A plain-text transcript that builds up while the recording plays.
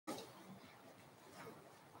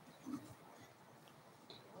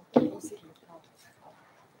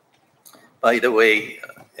By the way,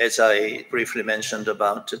 as I briefly mentioned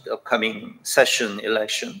about the upcoming session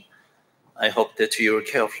election, I hope that you will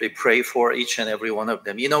carefully pray for each and every one of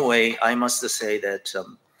them. In a way, I must say that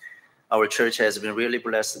our church has been really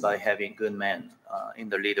blessed by having good men in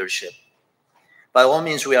the leadership. By all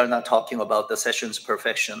means, we are not talking about the session's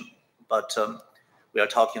perfection, but we are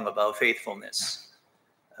talking about faithfulness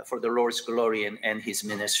for the Lord's glory and his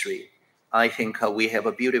ministry. I think we have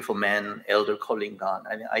a beautiful man, Elder Colin Gunn.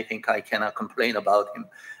 I think I cannot complain about him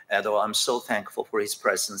at all. I'm so thankful for his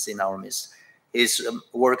presence in our midst. His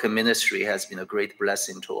work and ministry has been a great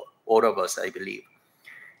blessing to all of us, I believe.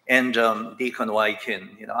 And Deacon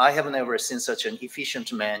Wykin, I have never seen such an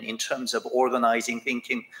efficient man in terms of organizing,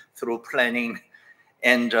 thinking through planning,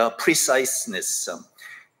 and preciseness.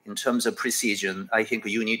 In terms of precision, I think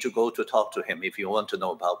you need to go to talk to him if you want to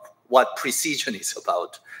know about what precision is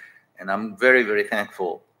about. And I'm very, very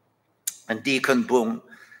thankful. And Deacon Boom,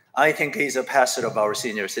 I think he's a pastor of our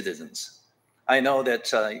senior citizens. I know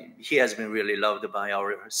that he has been really loved by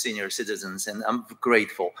our senior citizens, and I'm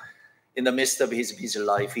grateful. In the midst of his busy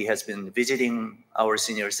life, he has been visiting our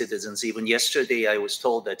senior citizens. Even yesterday, I was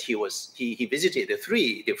told that he visited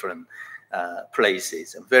 3 different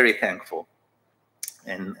places. I'm very thankful,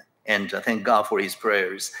 and thank God for his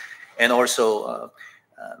prayers. And also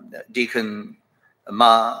Deacon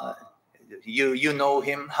Ma, you know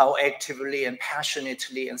him, how actively and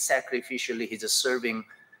passionately and sacrificially he's serving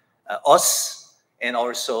us and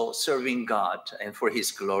also serving God and for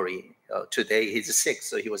his glory. Today he's sick,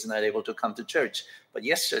 so he was not able to come to church. But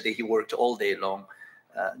yesterday he worked all day long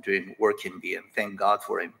doing work in BM. Thank God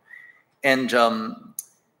for him. And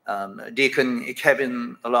Deacon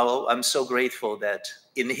Kevin Lau, I'm so grateful that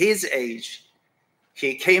in his age,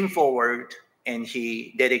 he came forward and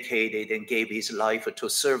he dedicated and gave his life to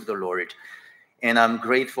serve the Lord. And I'm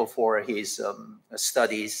grateful for his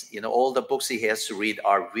studies. All the books he has to read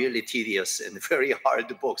are really tedious and very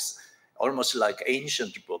hard books, almost like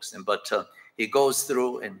ancient books. But he goes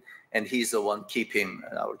through and he's the one keeping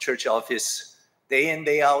our church office day in,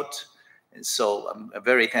 day out. And so I'm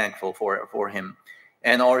very thankful for him.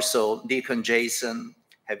 And also Deacon Jason,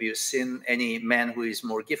 have you seen any man who is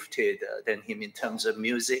more gifted than him in terms of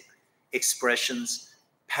music, expressions,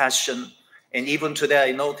 passion? And even today,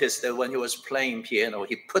 I noticed that when he was playing piano,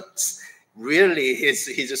 he puts really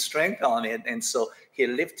his strength on it. And so he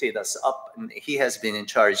lifted us up. And he has been in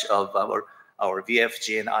charge of our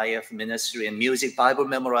VFG and IF ministry and music, Bible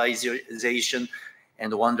memorization,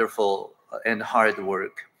 and wonderful and hard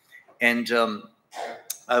work. And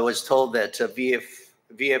I was told that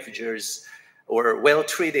VFGers were well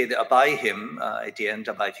treated by him at the end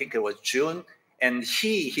of, I think it was June. And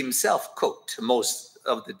he himself cooked most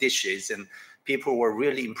of the dishes, and people were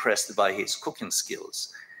really impressed by his cooking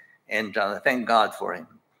skills. And thank God for him.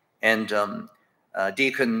 And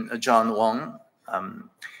Deacon John Wong,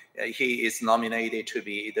 he is nominated to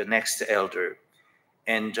be the next elder.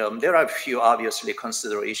 And there are a few, obviously,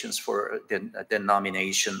 considerations for the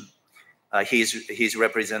nomination. He's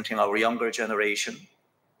representing our younger generation.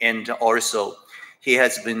 And also, he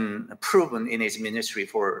has been proven in his ministry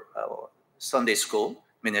for Sunday school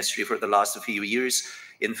ministry for the last few years.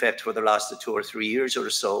 In fact, for the last 2 or 3 years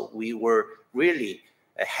or so, we were really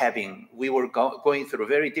going through a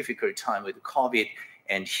very difficult time with COVID,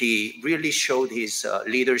 and he really showed his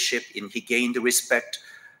leadership, and he gained respect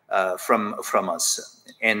from us.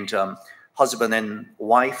 And husband and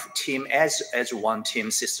wife team as one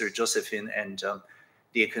team, Sister Josephine and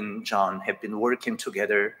Deacon John have been working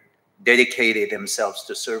together, dedicated themselves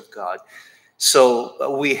to serve God.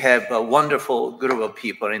 So we have a wonderful group of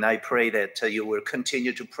people, and I pray that you will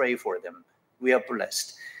continue to pray for them. We are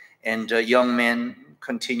blessed. And young men,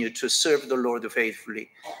 continue to serve the Lord faithfully,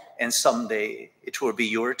 and someday it will be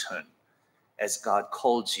your turn as God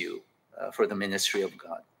calls you for the ministry of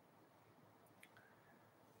God.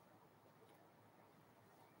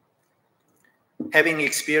 Having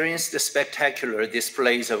experienced the spectacular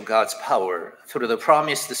displays of God's power through the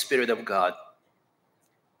promised Spirit of God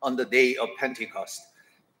on the day of Pentecost,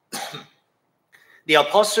 the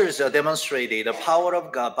apostles demonstrated the power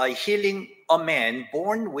of God by healing a man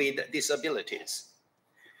born with disabilities.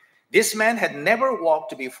 This man had never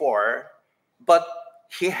walked before, but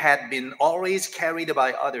he had been always carried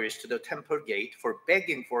by others to the temple gate for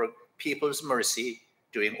begging for people's mercy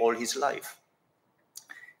during all his life.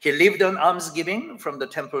 He lived on almsgiving from the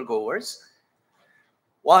temple goers.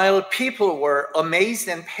 While people were amazed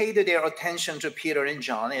and paid their attention to Peter and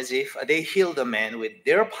John as if they healed a man with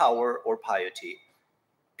their power or piety,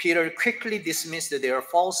 Peter quickly dismissed their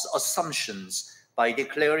false assumptions by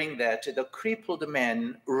declaring that the crippled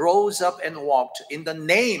man rose up and walked in the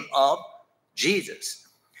name of Jesus.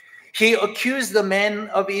 He accused the men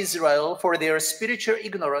of Israel for their spiritual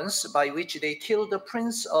ignorance by which they killed the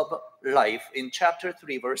Prince of Life in chapter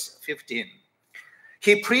 3, verse 15.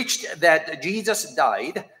 He preached that Jesus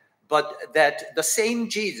died, but that the same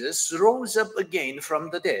Jesus rose up again from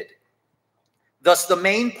the dead. Thus, the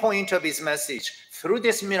main point of his message through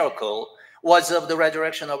this miracle was of the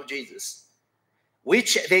resurrection of Jesus,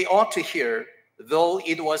 which they ought to hear, though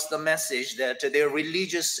it was the message that their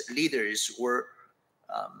religious leaders were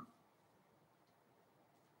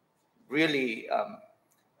really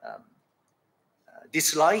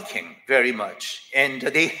disliking very much, and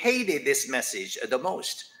they hated this message the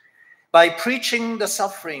most. By preaching the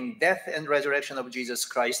suffering, death, and resurrection of Jesus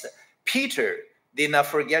Christ, Peter did not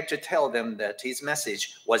forget to tell them that his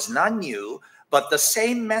message was not new, but the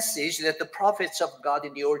same message that the prophets of God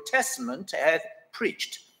in the Old Testament had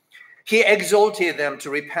preached. He exhorted them to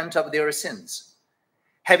repent of their sins.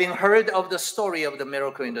 Having heard of the story of the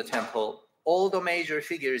miracle in the temple, all the major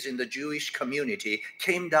figures in the Jewish community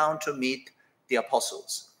came down to meet the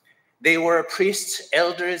apostles. They were priests,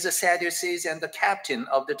 elders, Sadducees, and the captain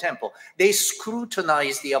of the temple. They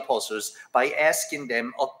scrutinized the apostles by asking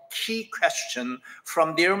them a key question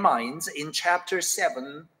from their minds in chapter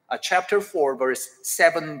 4, verse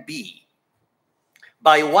 7b.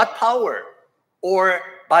 By what power or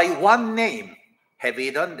by what name have we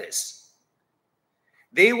done this?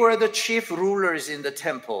 They were the chief rulers in the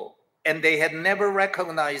temple, and they had never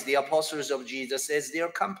recognized the apostles of Jesus as their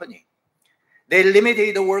company. They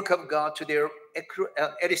limited the work of God to their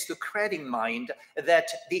aristocratic mind that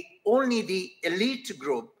only the elite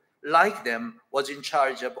group like them was in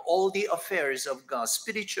charge of all the affairs of God's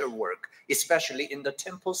spiritual work, especially in the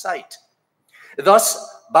temple site.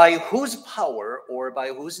 Thus, by whose power or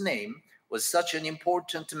by whose name was such an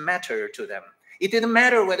important matter to them? It didn't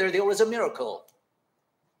matter whether there was a miracle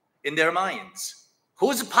in their minds.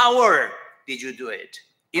 Whose power did you do it?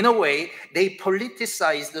 In a way, they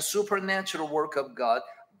politicized the supernatural work of God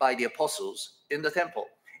by the apostles in the temple.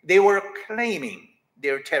 They were claiming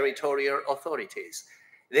their territorial authorities.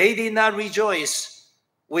 They did not rejoice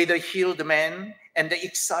with the healed man and the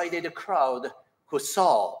excited crowd who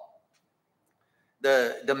saw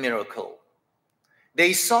the miracle.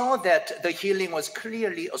 They saw that the healing was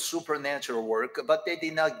clearly a supernatural work, but they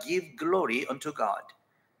did not give glory unto God.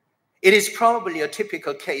 It is probably a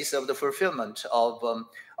typical case of the fulfillment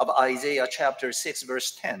of Isaiah chapter 6,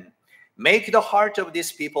 verse 10. Make the heart of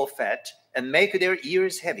these people fat, and make their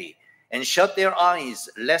ears heavy, and shut their eyes,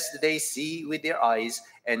 lest they see with their eyes,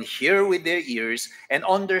 and hear with their ears, and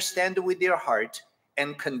understand with their heart,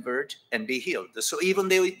 and convert and be healed. So even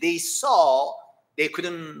though they saw, they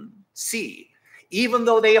couldn't see. Even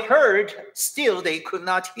though they heard, still they could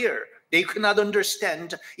not hear. They could not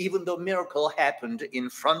understand, even though miracle happened in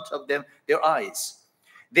front of them, their eyes.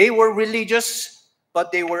 They were religious,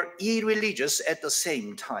 but they were irreligious at the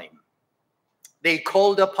same time. They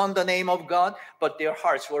called upon the name of God, but their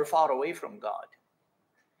hearts were far away from God.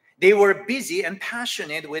 They were busy and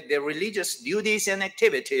passionate with their religious duties and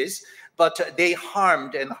activities, but they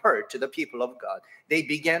harmed and hurt the people of God. They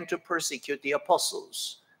began to persecute the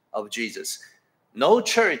apostles of Jesus. No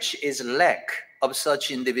church is lack of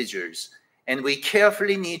such individuals, and we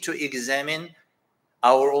carefully need to examine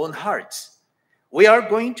our own hearts. We are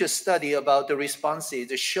going to study about the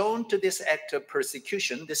responses shown to this act of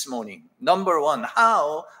persecution this morning. Number one,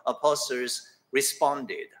 how apostles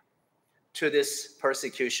responded to this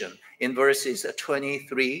persecution in verses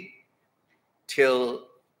 23 till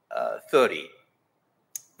 30.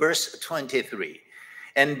 Verse 23,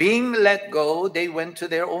 and being let go, they went to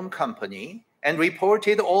their own company and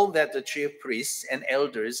reported all that the chief priests and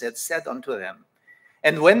elders had said unto them.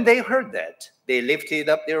 And when they heard that, they lifted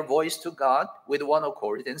up their voice to God with one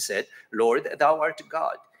accord and said, Lord, thou art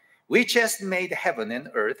God, which hast made heaven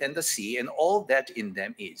and earth and the sea and all that in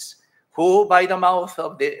them is, who by the mouth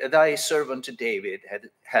of thy servant David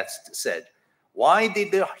hast said, why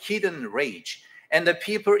did the heathen rage and the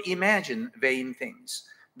people imagine vain things?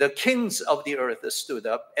 The kings of the earth stood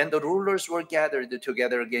up, and the rulers were gathered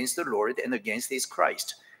together against the Lord and against his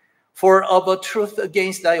Christ. For of a truth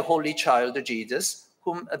against thy holy child Jesus,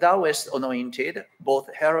 whom thou hast anointed,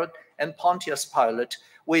 both Herod and Pontius Pilate,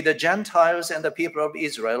 with the Gentiles and the people of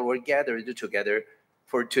Israel were gathered together,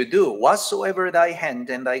 for to do whatsoever thy hand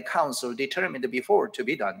and thy counsel determined before to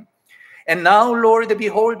be done. And now, Lord,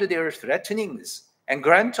 behold their threatenings, and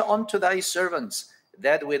grant unto thy servants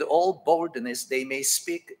that with all boldness they may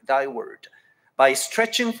speak thy word, by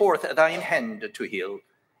stretching forth thine hand to heal.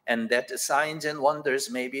 and that signs and wonders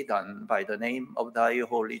may be done by the name of thy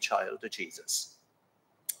holy child, Jesus.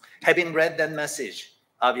 Having read that message,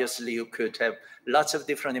 obviously you could have lots of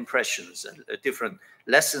different impressions, different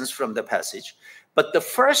lessons from the passage. But the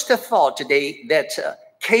first thought that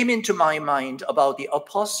came into my mind about the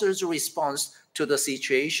apostles' response to the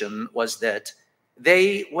situation was that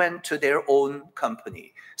they went to their own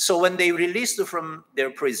company. So when they released from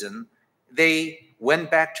their prison, they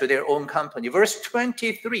went back to their own company. Verse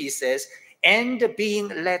 23 says, and being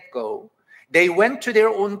let go, they went to their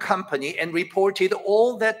own company and reported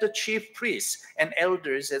all that the chief priests and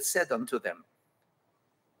elders had said unto them.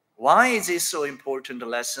 Why is this so important a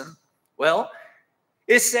lesson? Well,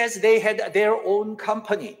 it says they had their own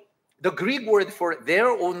company. The Greek word for their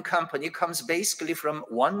own company comes basically from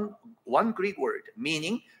one Greek word,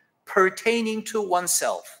 meaning pertaining to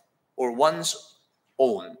oneself or one's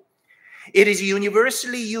own. It is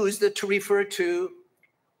universally used to refer to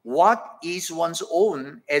what is one's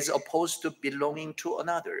own as opposed to belonging to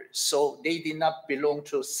another. So they did not belong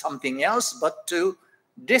to something else, but to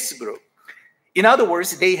this group. In other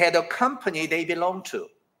words, they had a company they belonged to.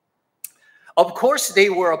 Of course, they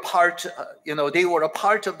were a part of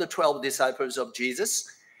the 12 disciples of Jesus.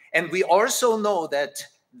 And we also know that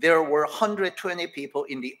there were 120 people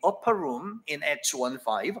in the upper room in Acts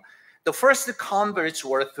 1:5. The first converts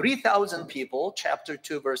were 3,000 people, chapter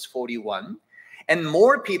 2, verse 41. And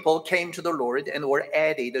more people came to the Lord and were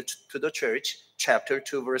added to the church, chapter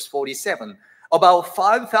 2, verse 47. About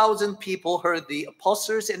 5,000 people heard the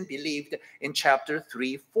apostles and believed in chapter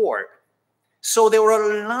 3, 4. So there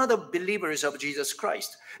were a lot of believers of Jesus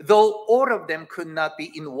Christ, though all of them could not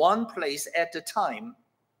be in one place at the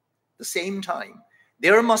same time.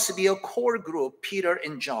 There must be a core group Peter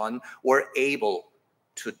and John were able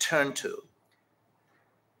to turn to.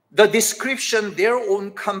 The description, their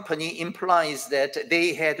own company, implies that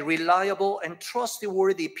they had reliable and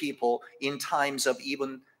trustworthy people in times of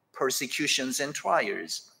even persecutions and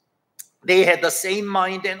trials. They had the same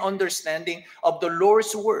mind and understanding of the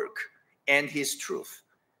Lord's work and his truth.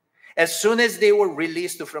 As soon as they were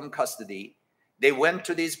released from custody, they went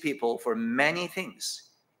to these people for many things,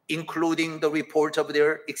 including the report of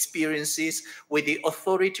their experiences with the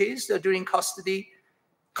authorities during custody,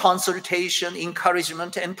 consultation,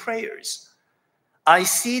 encouragement, and prayers. I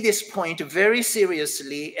see this point very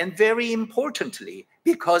seriously and very importantly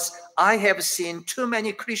because I have seen too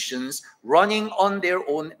many Christians running on their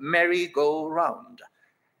own merry-go-round.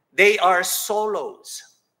 They are solos.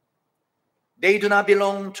 They do not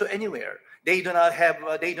belong to anywhere. They do not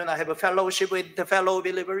have a fellowship with the fellow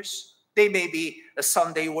believers. They may be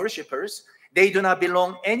Sunday worshipers. They do not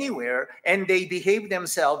belong anywhere, and they behave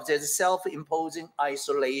themselves as self-imposing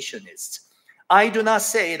isolationists. I do not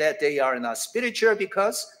say that they are not spiritual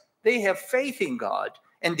because they have faith in God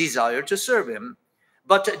and desire to serve him,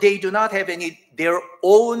 but they do not have their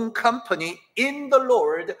own company in the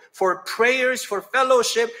Lord for prayers, for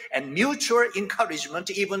fellowship, and mutual encouragement,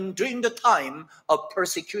 even during the time of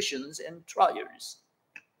persecutions and trials.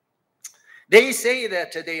 They say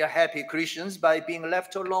that they are happy Christians by being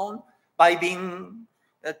left alone, by being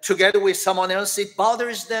together with someone else. It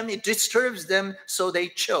bothers them, it disturbs them, so they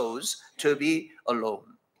chose to be alone.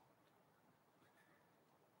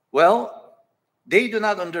 Well, they do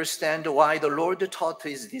not understand why the Lord taught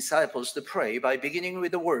his disciples to pray by beginning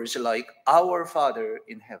with the words like, Our Father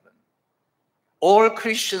in heaven. All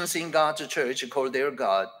Christians in God's church call their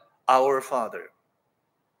God our Father.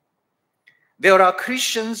 There are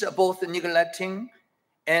Christians both neglecting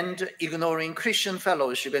and ignoring Christian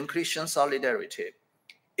fellowship and Christian solidarity.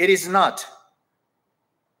 It is not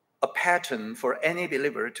a pattern for any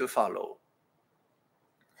believer to follow.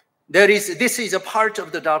 This is a part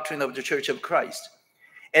of the doctrine of the Church of Christ.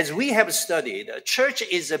 As we have studied, a church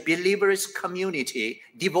is a believer's community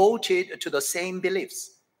devoted to the same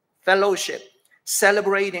beliefs, fellowship,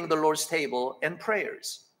 celebrating the Lord's table, and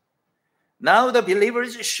prayers. Now the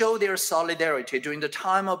believers show their solidarity during the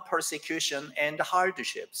time of persecution and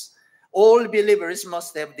hardships. All believers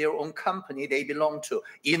must have their own company they belong to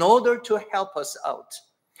in order to help us out.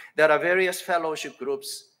 There are various fellowship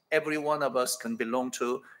groups every one of us can belong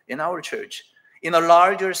to in our church. In a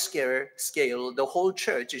larger scale, the whole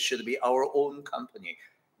church should be our own company.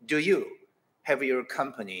 Do you have your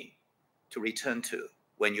company to return to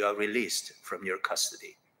when you are released from your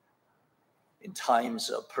custody in times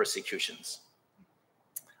of persecutions?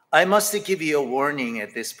 I must give you a warning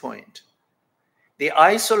at this point. The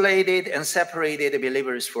isolated and separated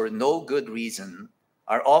believers for no good reason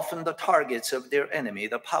are often the targets of their enemy,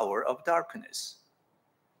 the power of darkness.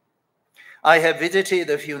 I have visited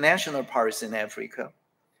a few national parks in Africa.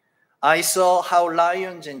 I saw how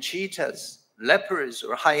lions and cheetahs, leopards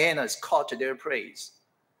or hyenas caught their prey.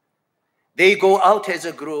 They go out as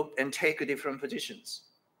a group and take different positions.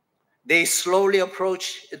 They slowly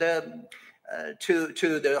approach to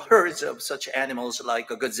the herds of such animals like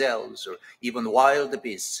gazelles or even wild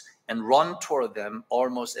beasts and run toward them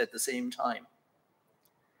almost at the same time.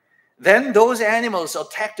 Then those animals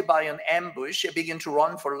attacked by an ambush begin to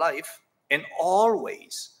run for life, and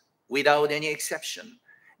always, without any exception,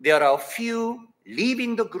 there are few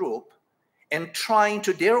leaving the group and trying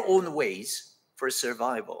to their own ways for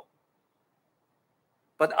survival.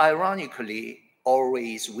 But ironically,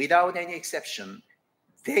 always, without any exception,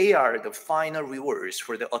 they are the final rewards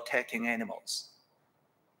for the attacking animals,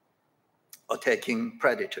 attacking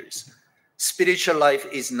predators. Spiritual life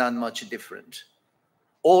is not much different.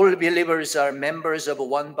 All believers are members of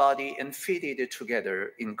one body and fitted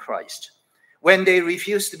together in Christ. When they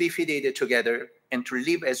refuse to be fitted together and to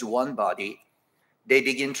live as one body, they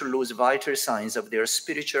begin to lose vital signs of their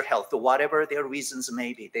spiritual health, whatever their reasons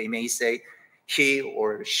may be. They may say, he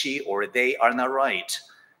or she or they are not right,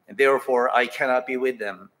 and therefore I cannot be with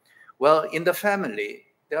them. Well, in the family,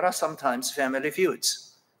 there are sometimes family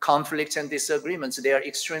feuds, conflicts and disagreements. They are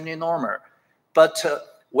extremely normal. But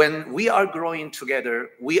when we are growing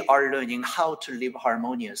together, we are learning how to live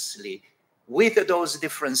harmoniously with those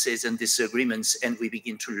differences and disagreements, and we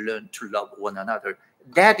begin to learn to love one another.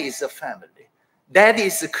 That is a family. That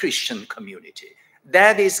is a Christian community.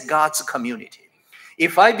 That is God's community.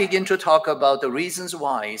 If I begin to talk about the reasons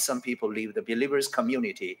why some people leave the believers'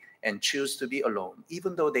 community and choose to be alone,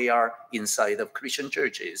 even though they are inside of Christian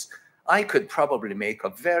churches, I could probably make a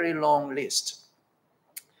very long list.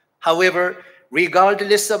 However,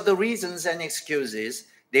 regardless of the reasons and excuses,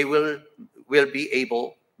 they will be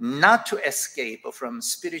able not to escape from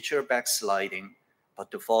spiritual backsliding, but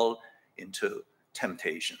to fall into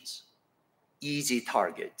temptations, easy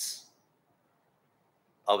targets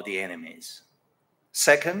of the enemies.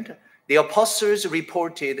 Second, the apostles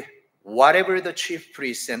reported whatever the chief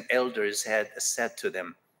priests and elders had said to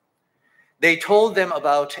them. They told them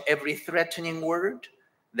about every threatening word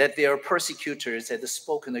that their persecutors had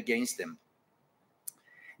spoken against them.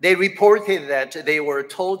 They reported that they were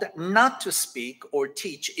told not to speak or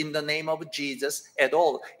teach in the name of Jesus at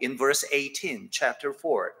all in verse 18, chapter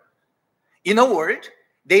 4. In a word,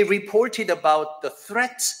 they reported about the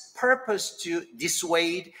threats purposed to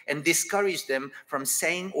dissuade and discourage them from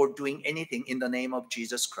saying or doing anything in the name of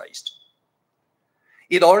Jesus Christ.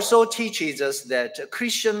 It also teaches us that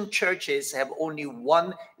Christian churches have only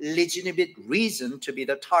one legitimate reason to be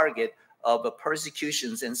the target of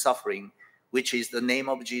persecutions and suffering, which is the name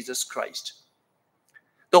of Jesus Christ.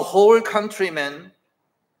 The whole countrymen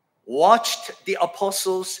watched the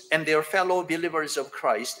apostles and their fellow believers of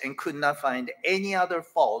Christ and could not find any other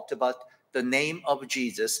fault but the name of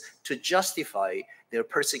Jesus to justify their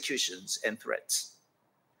persecutions and threats.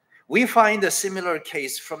 We find a similar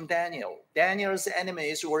case from Daniel. Daniel's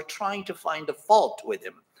enemies were trying to find a fault with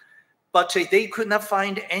him, but they could not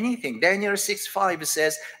find anything. Daniel 6:5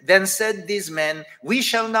 says, "Then said these men, we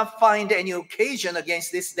shall not find any occasion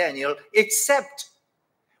against this Daniel, except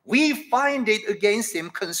we find it against him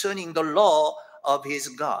concerning the law of his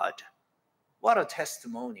God." What a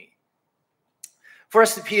testimony.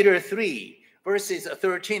 1 Peter 3, verses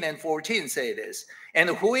 13 and 14 say this, "And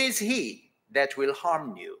who is he that will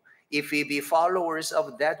harm you, if ye be followers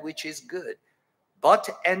of that which is good?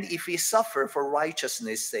 And if ye suffer for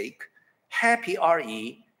righteousness' sake, happy are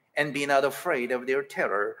ye, and be not afraid of their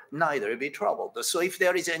terror, neither be troubled." So if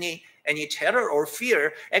there is any terror or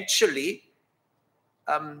fear, actually,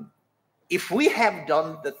 if we have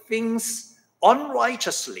done the things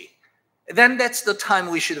unrighteously, then that's the time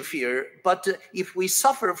we should fear. But if we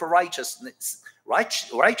suffer for righteousness'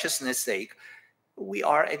 sake, we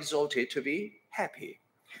are exalted to be happy.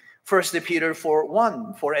 1 Peter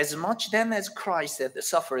 4:1, "For as much then as Christ hath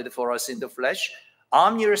suffered for us in the flesh,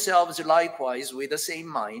 arm yourselves likewise with the same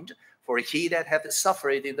mind, for he that hath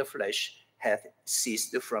suffered in the flesh hath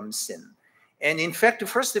ceased from sin." And in fact,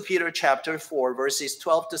 1 Peter chapter 4, verses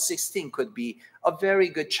 12 to 16 could be a very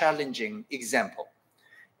good challenging example.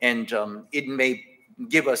 And it may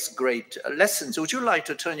give us great lessons. Would you like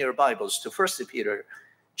to turn your Bibles to 1 Peter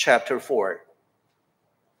chapter 4,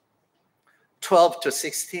 12 to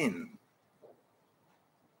 16?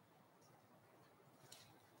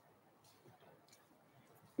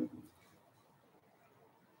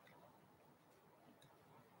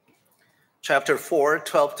 Chapter 4,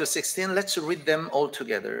 12 to 16. Let's read them all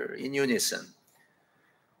together in unison.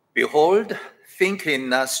 "Behold, think it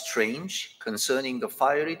not strange concerning the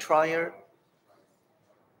fiery trial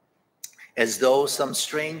as though some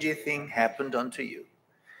strange thing happened unto you.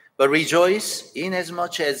 But rejoice,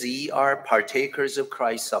 inasmuch as ye are partakers of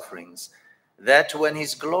Christ's sufferings, that when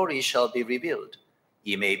his glory shall be revealed,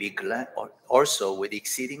 ye may be glad also with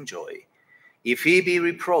exceeding joy. If ye be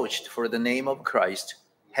reproached for the name of Christ,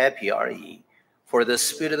 happy are ye, for the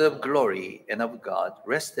Spirit of glory and of God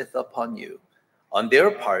resteth upon you. On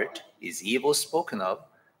their part is evil spoken of,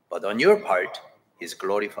 but on your part is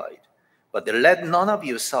glorified. But let none of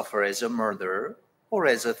you suffer as a murderer, or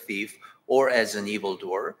as a thief, or as an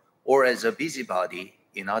evildoer, or as a busybody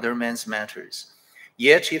in other men's matters.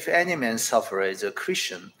 Yet if any man suffer as a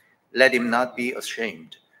Christian, let him not be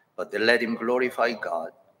ashamed, but let him glorify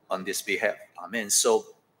God on this behalf. Amen. So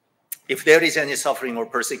if there is any suffering or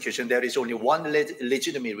persecution, there is only one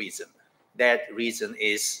legitimate reason. That reason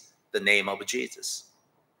is the name of Jesus.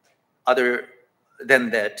 Other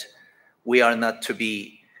than that, we are not to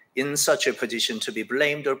be in such a position to be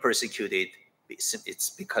blamed or persecuted. It's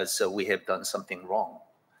because we have done something wrong.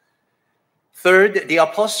 Third, the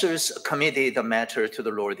apostles committed the matter to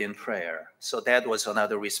the Lord in prayer. So that was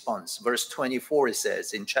another response. Verse 24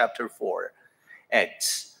 says in chapter 4,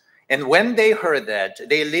 Acts, and when they heard that,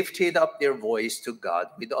 they lifted up their voice to God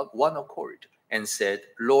with one accord and said,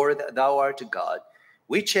 Lord, thou art God,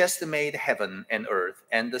 which hast made heaven and earth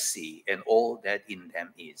and the sea and all that in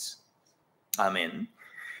them is. Amen.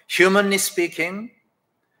 Humanly speaking,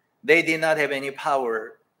 they did not have any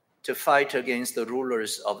power to fight against the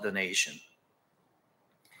rulers of the nation.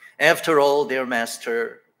 After all, their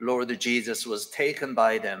master, Lord Jesus, was taken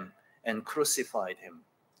by them and crucified him.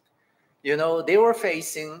 You know, they were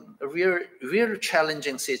facing a real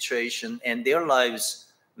challenging situation, and their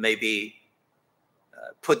lives may be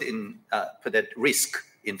put at risk,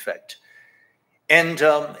 in fact. And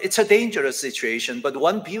it's a dangerous situation, but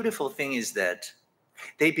one beautiful thing is that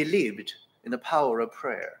they believed in the power of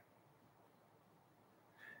prayer.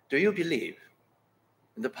 Do you believe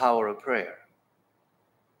in the power of prayer?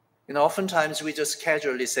 You know, oftentimes we just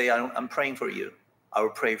casually say, I'm praying for you. I will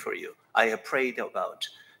pray for you. I have prayed about.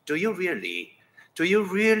 Do you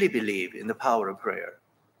really believe in the power of prayer?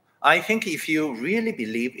 I think if you really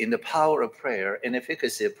believe in the power of prayer and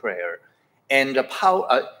efficacy of prayer and the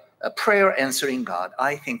power, a prayer answering God,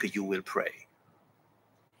 I think you will pray.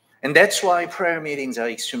 And that's why prayer meetings are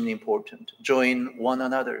extremely important. Join one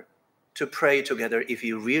another to pray together if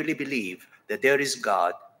you really believe that there is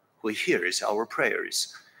God who hears our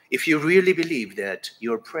prayers. If you really believe that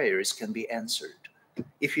your prayers can be answered.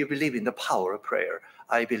 If you believe in the power of prayer,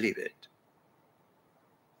 I believe it.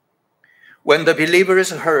 When the believers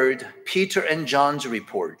heard Peter and John's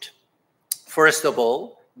report, first of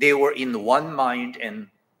all, they were in one mind and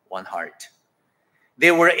one heart.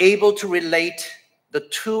 They were able to relate the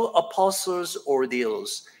two apostles'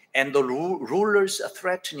 ordeals and the rulers'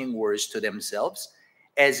 threatening words to themselves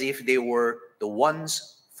as if they were the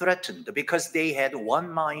ones threatened, because they had one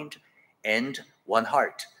mind and one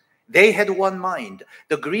heart. They had one mind.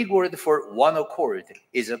 The Greek word for one accord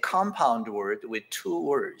is a compound word with two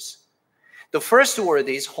words. The first word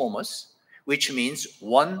is homos, which means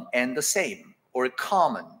one and the same, or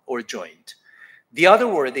common, or joint. The other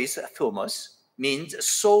word is thumos, means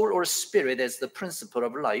soul or spirit as the principle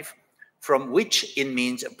of life, from which it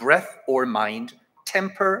means breath or mind,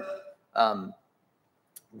 temper,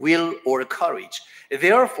 will or courage.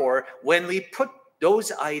 Therefore, when we put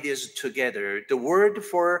those ideas together, the word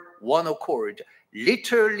for one accord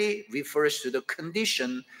literally refers to the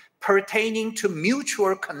condition pertaining to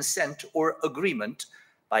mutual consent or agreement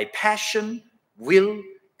by passion, will,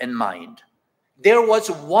 and mind. There was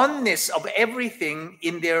oneness of everything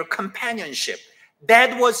in their companionship.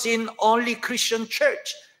 That was in only Christian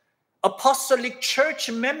church. Apostolic church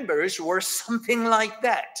members were something like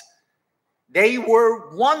that. They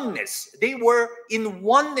were oneness. They were in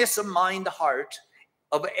oneness of mind, heart,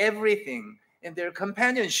 of everything in their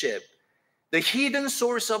companionship. The hidden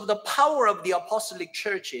source of the power of the apostolic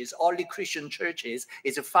churches, early Christian churches,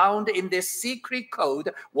 is found in this secret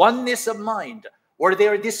code, oneness of mind. Were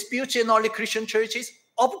there disputes in early Christian churches?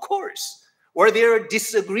 Of course. Were there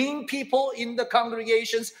disagreeing people in the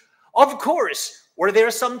congregations? Of course. Were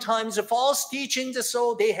there sometimes false teachings,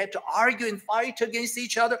 so they had to argue and fight against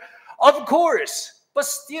each other? Of course. But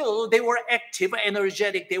still, they were active,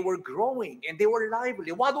 energetic, they were growing, and they were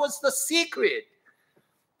lively. What was the secret?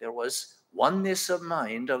 There was oneness of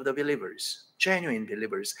mind of the believers, genuine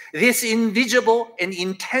believers. This invisible and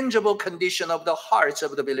intangible condition of the hearts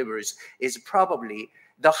of the believers is probably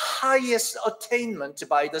the highest attainment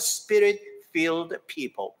by the Spirit-filled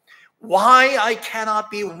people. Why I cannot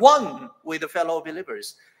be one with the fellow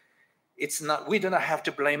believers? It's not. We do not have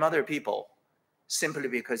to blame other people. simply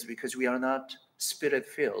because we are not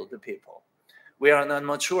spirit-filled people. We are not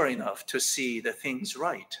mature enough to see the things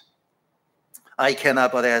right. I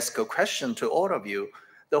cannot but ask a question to all of you,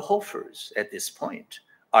 the Hofers, at this point.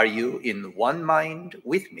 Are you in one mind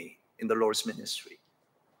with me in the Lord's ministry?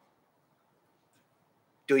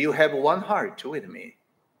 Do you have one heart with me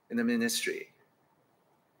in the ministry?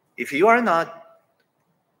 If you are not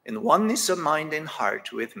in oneness of mind and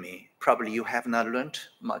heart with me, probably you have not learned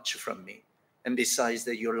much from me. And besides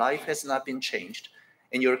that, your life has not been changed,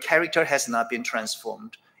 and your character has not been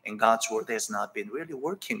transformed, and God's word has not been really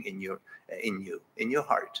working in your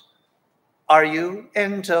heart. Are you?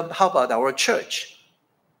 And how about our church?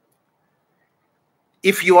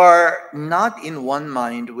 If you are not in one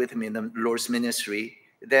mind with me in the Lord's ministry,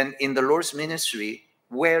 then in the Lord's ministry,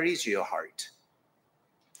 where is your heart?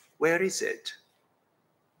 Where is it?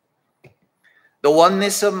 The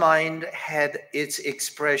oneness of mind had its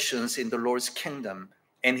expressions in the Lord's kingdom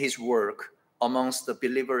and his work amongst the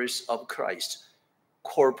believers of Christ,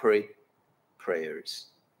 corporate prayers.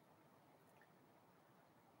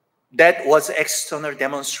 That was external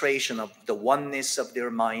demonstration of the oneness of their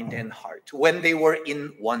mind and heart. When they were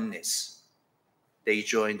in oneness, they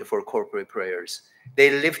joined for corporate prayers. They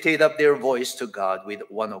lifted up their voice to God with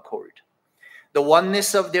one accord. The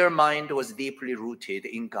oneness of their mind was deeply rooted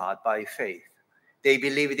in God by faith. They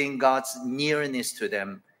believed in God's nearness to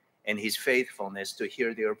them and his faithfulness to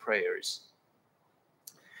hear their prayers.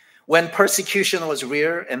 When persecution was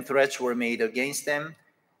real and threats were made against them,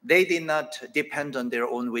 they did not depend on their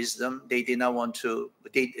own wisdom. They did not want to,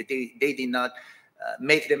 they did not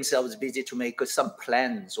make themselves busy to make some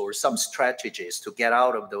plans or some strategies to get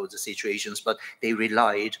out of those situations, but they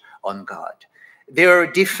relied on God. Their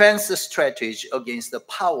defense strategy against the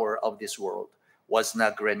power of this world was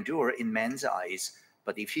not grandeur in man's eyes,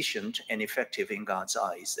 but efficient and effective in God's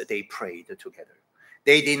eyes. They prayed together.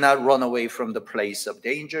 They did not run away from the place of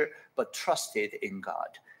danger, but trusted in God.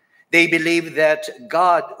 They believed that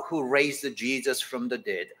God, who raised Jesus from the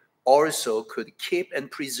dead, also could keep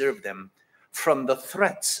and preserve them from the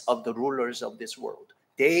threats of the rulers of this world.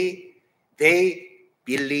 They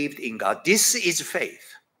believed in God. This is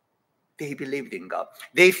faith. They believed in God.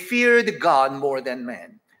 They feared God more than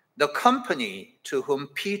man. The company to whom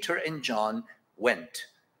Peter and John went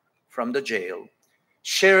from the jail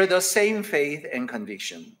shared the same faith and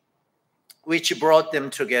conviction, which brought them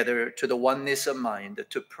together to the oneness of mind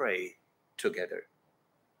to pray together.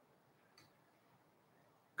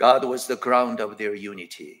 God was the ground of their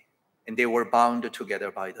unity, and they were bound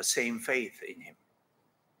together by the same faith in him.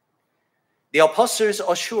 The apostles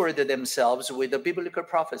assured themselves with the biblical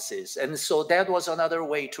prophecies, and so that was another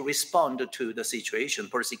way to respond to the situation,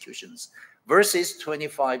 persecutions. Verses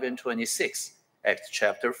 25 and 26, Acts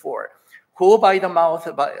chapter 4. Who by the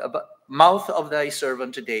mouth of thy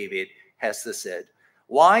servant David hast said,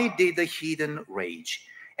 why did the heathen rage,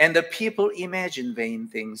 and the people imagine vain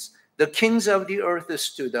things? The kings of the earth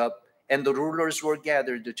stood up, and the rulers were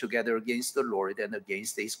gathered together against the Lord and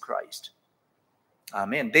against his Christ.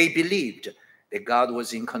 Amen. They believed that God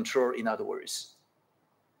was in control, in other words.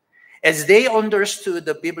 As they understood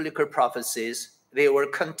the biblical prophecies, they were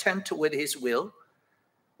content with his will,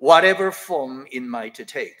 whatever form it might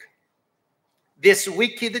take. This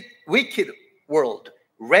wicked world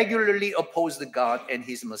regularly opposed God and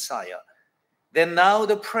his Messiah. Then now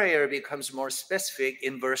the prayer becomes more specific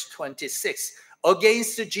in verse 26.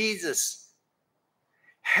 Against Jesus,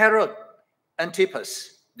 Herod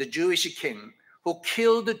Antipas, the Jewish king, who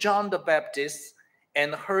killed John the Baptist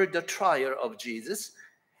and heard the trial of Jesus,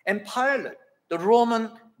 and Pilate, the Roman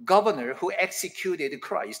governor who executed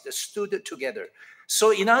Christ, stood together.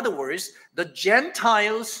 So in other words, the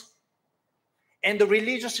Gentiles and the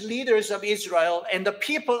religious leaders of Israel and the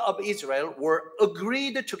people of Israel were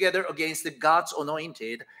agreed together against God's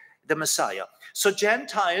anointed, the Messiah. So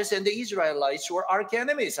Gentiles and the Israelites were arch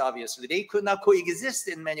enemies, obviously. They could not coexist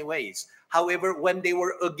in many ways. However, when they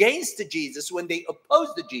were against Jesus, when they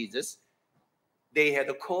opposed Jesus, they had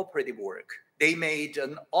a cooperative work. They made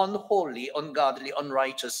an unholy, ungodly,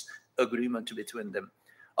 unrighteous agreement between them.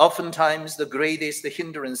 Oftentimes, the greatest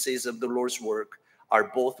hindrances of the Lord's work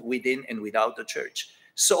are both within and without the church.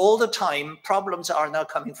 So all the time, problems are not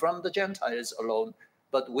coming from the Gentiles alone,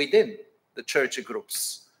 but within the church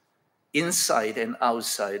groups. Inside and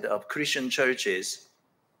outside of Christian churches,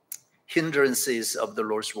 hindrances of the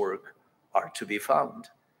Lord's work are to be found.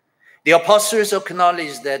 The apostles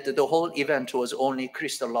acknowledged that the whole event was only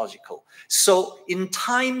Christological. So in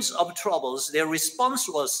times of troubles, their response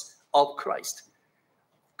was of Christ.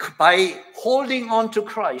 By holding on to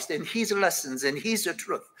Christ and his lessons and his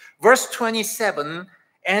truth. Verse 27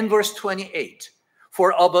 and verse 28.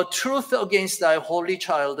 For of a truth against thy holy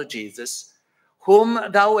child Jesus, whom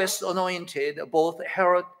thou hast anointed, both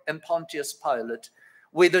Herod and Pontius Pilate,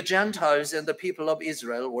 with the Gentiles and the people of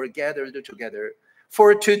Israel, were gathered together,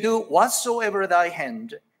 for to do whatsoever thy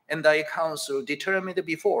hand and thy counsel determined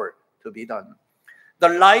before to be done. The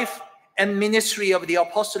life and ministry of the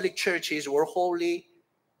apostolic churches were wholly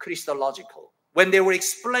Christological. When they were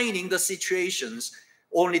explaining the situations,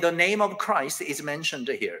 only the name of Christ is mentioned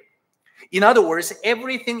here. In other words,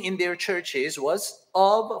 everything in their churches was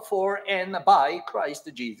of, for, and by Christ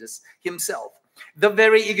Jesus himself. The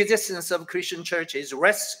very existence of Christian churches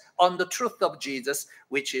rests on the truth of Jesus,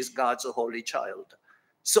 which is God's holy child.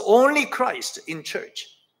 So only Christ in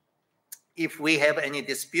church. If we have any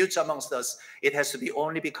disputes amongst us, it has to be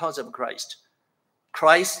only because of Christ.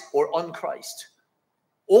 Christ or on Christ.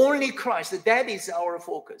 Only Christ, that is our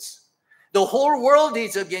focus. The whole world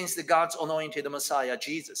is against God's anointed Messiah,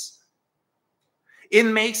 Jesus. It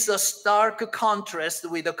makes a stark contrast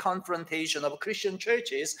with the confrontation of Christian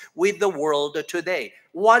churches with the world today.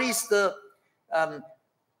 What is the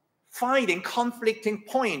conflicting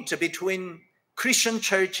point between Christian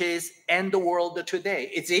churches and the world today?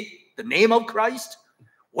 Is it the name of Christ?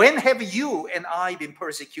 When have you and I been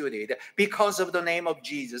persecuted because of the name of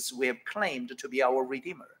Jesus we have claimed to be our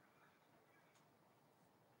Redeemer?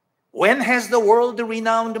 When has the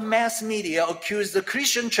world-renowned mass media accused the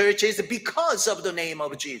Christian churches because of the name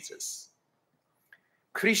of Jesus?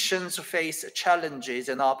 Christians face challenges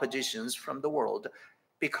and oppositions from the world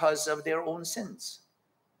because of their own sins,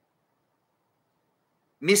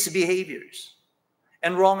 misbehaviors,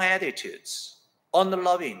 and wrong attitudes,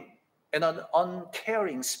 unloving and an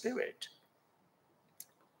uncaring spirit,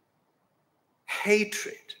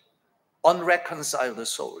 hatred, unreconciled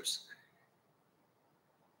souls.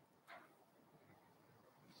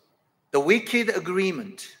 The wicked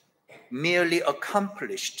agreement merely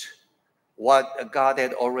accomplished what God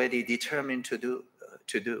had already determined to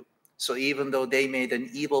do. So even though they made an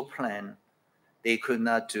evil plan, they could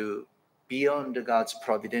not do beyond God's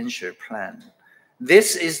providential plan.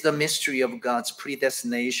 This is the mystery of God's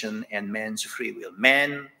predestination and man's free will.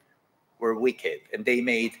 Men were wicked and they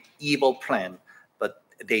made evil plan, but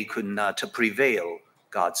they could not prevail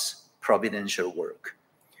God's providential work.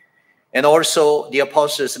 And also the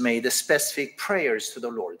apostles made specific prayers to the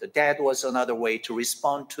Lord. That was another way to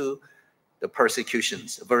respond to the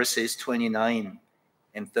persecutions. Verses 29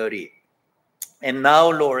 and 30. And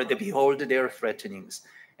now, Lord, behold their threatenings,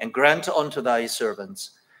 and grant unto thy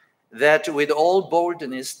servants that with all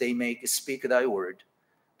boldness they may speak thy word,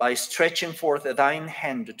 by stretching forth thine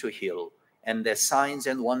hand to heal, and that signs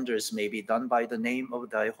and wonders may be done by the name of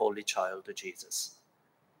thy holy child, Jesus.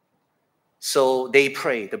 So they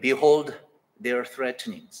prayed, behold their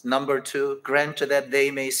threatenings. Number 2, grant that they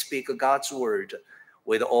may speak God's word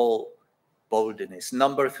with all boldness.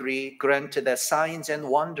 Number 3, grant that signs and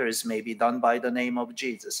wonders may be done by the name of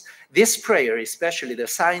Jesus. This prayer, especially the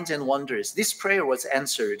signs and wonders, this prayer was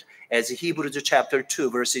answered as Hebrews chapter 2,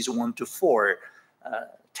 verses 1 to 4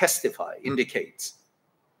 indicates.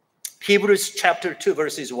 Hebrews chapter 2,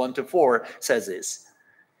 verses 1 to 4 says this.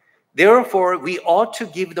 Therefore, we ought to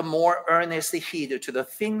give the more earnest heed to the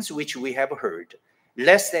things which we have heard,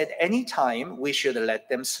 lest at any time we should let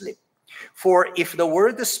them slip. For if the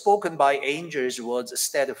word spoken by angels was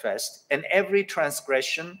steadfast, and every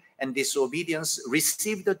transgression and disobedience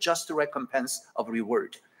received the just recompense of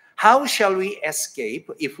reward, how shall we escape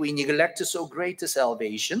if we neglect so great a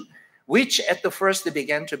salvation, which at the first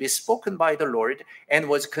began to be spoken by the Lord, and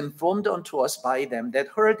was confirmed unto us by them that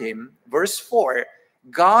heard him? Verse 4,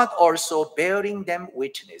 God also bearing them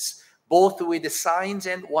witness, both with signs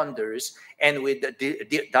and wonders, and with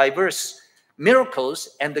diverse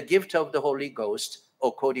miracles, and the gift of the Holy Ghost,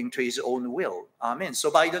 according to his own will. Amen. So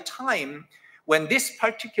by the time when this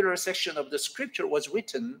particular section of the scripture was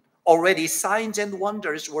written, already signs and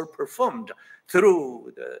wonders were performed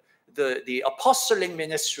through the apostolic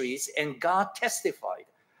ministries, and God testified.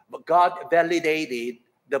 But God validated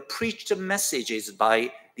the preached messages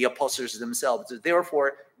by the apostles themselves.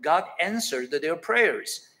 Therefore, God answered their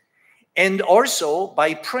prayers. And also,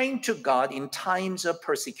 by praying to God in times of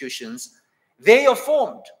persecutions, they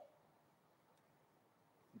affirmed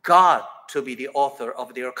God to be the author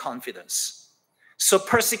of their confidence. So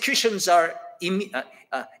persecutions are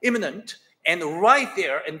imminent and right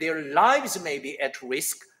there, and their lives may be at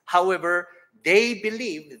risk. However, they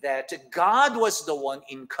believed that God was the one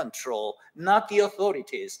in control, not the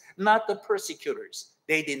authorities, not the persecutors.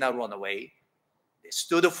 They did not run away. They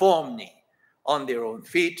stood firmly on their own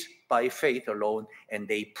feet by faith alone, and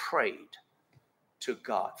they prayed. to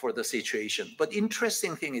God for the situation. But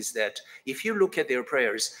interesting thing is that if you look at their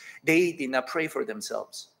prayers, they did not pray for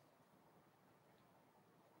themselves.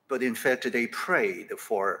 But in fact, they prayed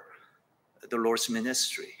for the Lord's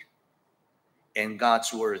ministry and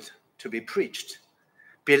God's word to be preached.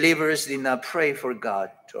 Believers did not pray for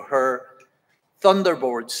God to hurl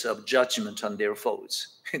thunderbolts of judgment on their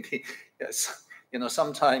foes. Yes.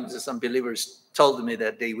 Sometimes some believers told me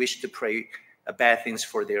that they wish to pray bad things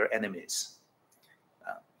for their enemies.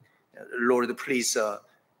 Lord, please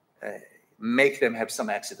make them have some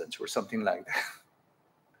accident or something like that.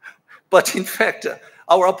 But in fact,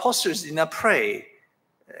 our apostles did not pray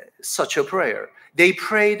such a prayer. They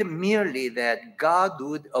prayed merely that God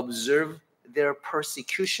would observe their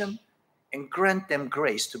persecution and grant them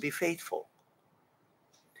grace to be faithful.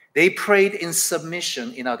 They prayed in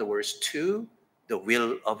submission, in other words, to the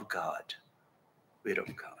will of God. Will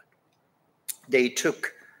of God. They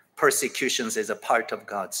took persecutions as a part of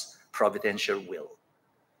God's providential will.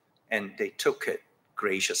 And they took it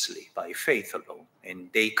graciously by faith alone. And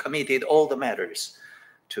they committed all the matters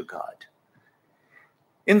to God.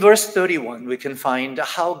 In verse 31, we can find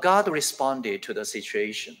how God responded to the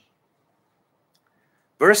situation.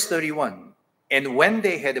 Verse 31, and when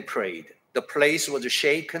they had prayed, the place was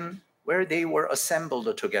shaken where they were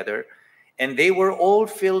assembled together, and they were all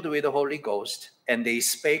filled with the Holy Ghost, and they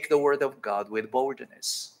spake the word of God with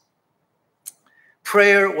boldness.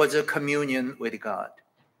 Prayer was a communion with God.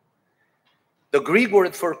 The Greek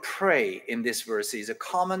word for pray in this verse is a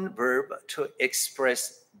common verb to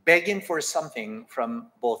express begging for something from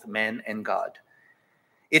both man and God.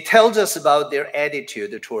 It tells us about their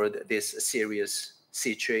attitude toward this serious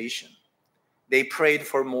situation. They prayed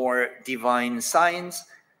for more divine signs,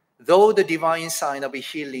 though the divine sign of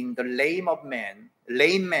healing the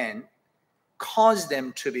lame man caused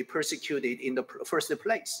them to be persecuted in the first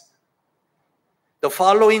place. The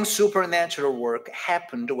following supernatural work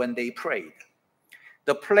happened when they prayed.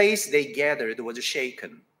 The place they gathered was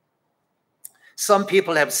shaken. Some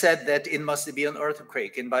people have said that it must be an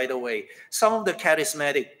earthquake. And by the way, some of the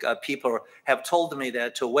charismatic people have told me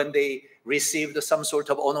that when they received some sort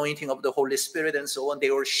of anointing of the Holy Spirit and so on, they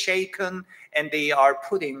were shaken, and they are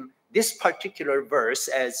putting this particular verse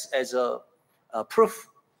as a proof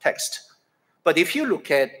text. But if you look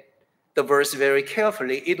at the verse very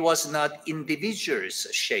carefully, it was not individuals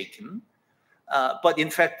shaken, but in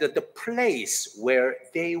fact the place where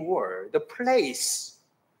they were, the place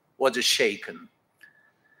was shaken.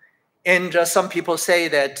 And some people say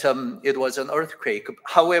that it was an earthquake.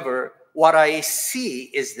 However, what I see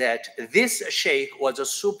is that this shake was a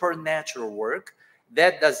supernatural work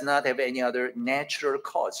that does not have any other natural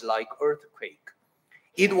cause like earthquake.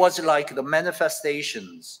 It was like the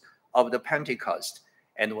manifestations of the Pentecost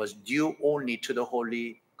and was due only to the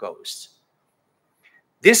Holy Ghost.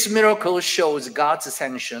 This miracle shows God's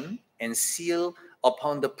sanction and seal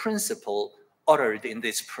upon the principle uttered in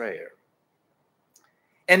this prayer.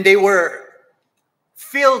 And they were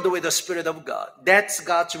filled with the Spirit of God. That's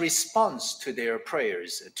God's response to their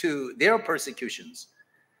prayers, to their persecutions.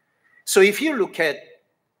 So if you look at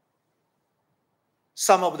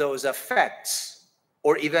some of those effects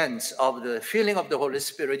or events of the filling of the Holy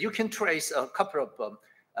Spirit, you can trace a couple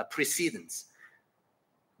of precedents.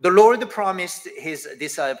 The Lord promised his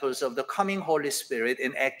disciples of the coming Holy Spirit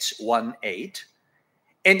in Acts 1:8,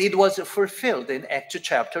 and it was fulfilled in Acts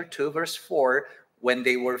chapter 2, verse 4, when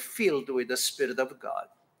they were filled with the Spirit of God.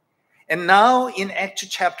 And now in Acts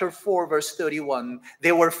chapter 4, verse 31,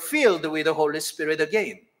 they were filled with the Holy Spirit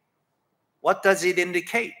again. What does it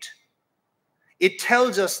indicate? It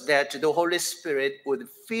tells us that the Holy Spirit would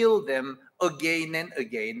fill them again and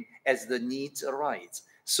again as the needs arise.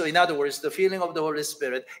 So in other words, the filling of the Holy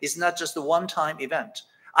Spirit is not just a one-time event.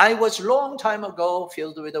 I was a long time ago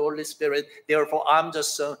filled with the Holy Spirit, therefore I'm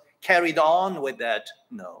just carried on with that.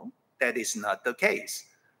 No, that is not the case.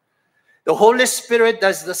 The Holy Spirit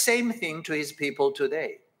does the same thing to his people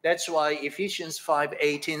today. That's why Ephesians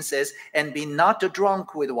 5:18 says, and be not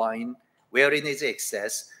drunk with wine, wherein is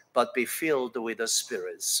excess, but be filled with the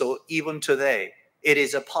Spirit. So even today, it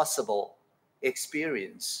is a possible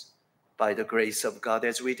experience by the grace of God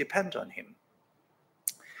as we depend on him.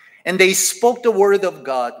 And they spoke the word of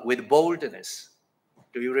God with boldness.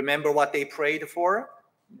 Do you remember what they prayed for?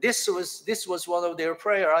 This was one of their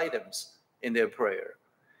prayer items in their prayer.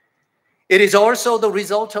 It is also the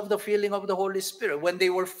result of the filling of the Holy Spirit. When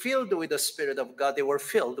they were filled with the Spirit of God, they were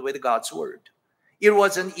filled with God's word. It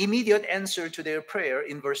was an immediate answer to their prayer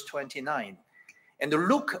in verse 29. And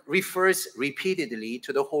Luke refers repeatedly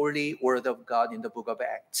to the holy word of God in the book of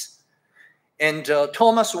Acts. And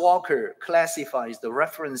Thomas Walker classifies the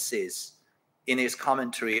references in his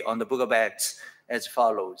commentary on the book of Acts as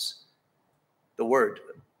follows. The word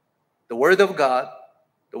of God,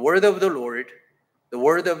 the word of the Lord, the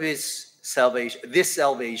word of his salvation, this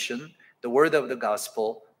salvation, the word of the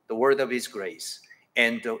gospel, the word of his grace,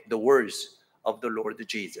 and the words of the Lord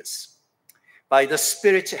Jesus. By the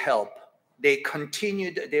Spirit's help, they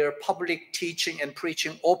continued their public teaching and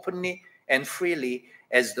preaching openly and freely,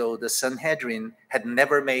 as though the Sanhedrin had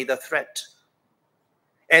never made a threat.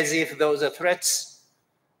 As if those threats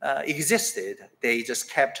existed, they just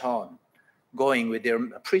kept on going with their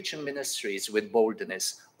preaching ministries with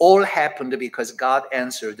boldness. All happened because God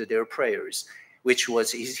answered their prayers, which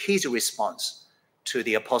was his response to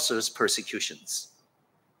the apostles' persecutions.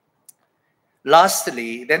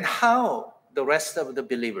 Lastly, then how the rest of the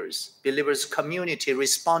believers community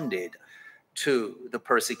responded to the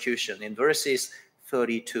persecution in verses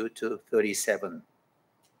 32 to 37.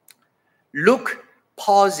 Luke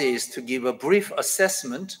pauses to give a brief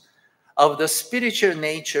assessment of the spiritual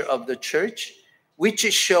nature of the church, which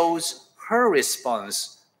shows her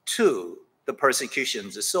response to the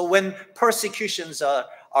persecutions. So when persecutions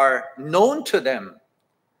are known to them,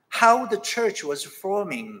 how the church was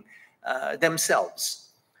forming themselves.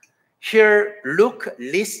 Here, Luke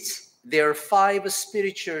lists their 5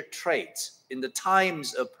 spiritual traits in the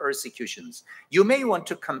times of persecutions. You may want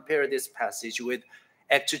to compare this passage with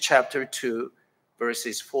Acts chapter 2,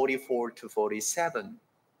 verses 44 to 47.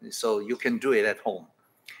 So you can do it at home.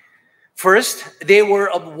 First, they were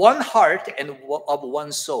of one heart and of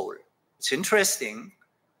one soul. It's interesting.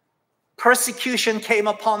 Persecution came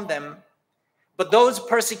upon them, but those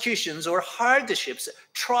persecutions or hardships,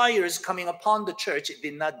 trials coming upon the church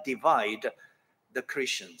did not divide the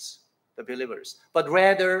Christians, the believers, but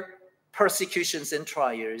rather persecutions and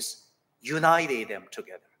trials united them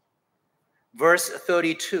together. Verse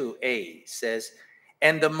 32a says,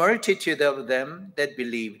 "And the multitude of them that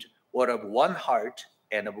believed were of one heart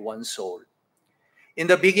and of one soul." In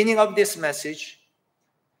the beginning of this message,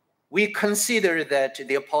 we consider that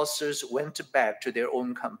the apostles went back to their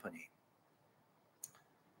own company.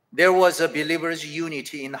 There was a believer's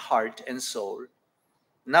unity in heart and soul.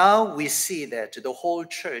 Now we see that the whole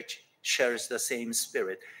church shares the same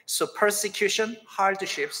spirit. So persecution,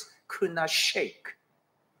 hardships could not shake,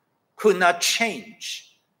 could not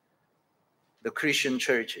change the Christian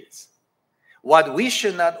churches. What we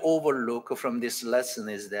should not overlook from this lesson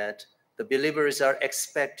is that the believers are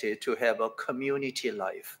expected to have a community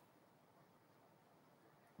life.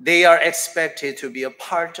 They are expected to be a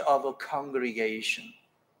part of a congregation.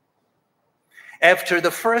 After the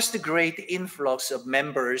first great influx of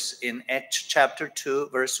members in Acts chapter 2,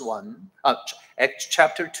 verse 1, Acts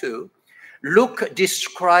chapter 2, Luke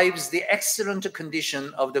describes the excellent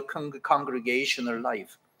condition of the congregational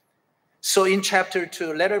life. So in chapter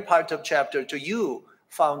 2, latter part of chapter 2, you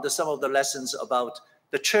found some of the lessons about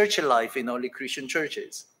the church life in early Christian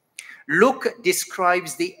churches. Luke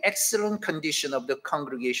describes the excellent condition of the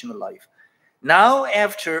congregational life. Now,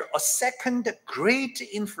 after a second great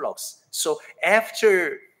influx, so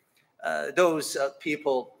after those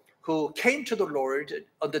people who came to the Lord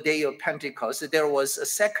on the day of Pentecost, there was a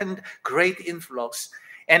second great influx.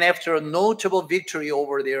 And after a notable victory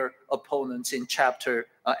over their opponents in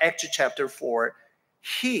Acts chapter 4,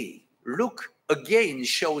 Luke, again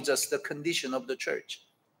shows us the condition of the church.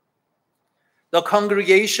 The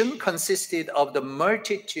congregation consisted of the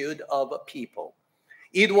multitude of people.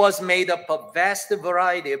 It was made up of a vast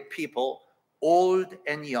variety of people, old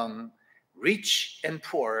and young, rich and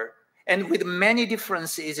poor, and with many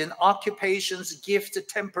differences in occupations, gifts,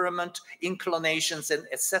 temperament, inclinations, and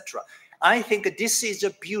etc. I think this is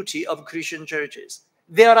the beauty of Christian churches.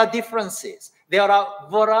 There are differences. There are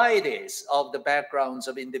varieties of the backgrounds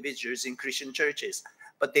of individuals in Christian churches,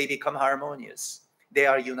 but they become harmonious. They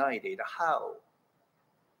are united. How?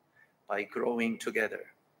 By growing together.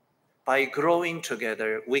 By growing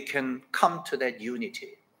together, we can come to that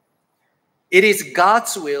unity. It is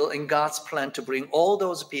God's will and God's plan to bring all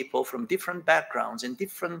those people from different backgrounds and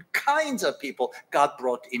different kinds of people God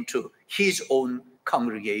brought into his own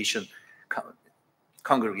congregation.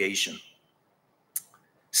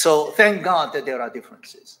 So thank God that there are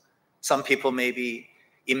differences. Some people may be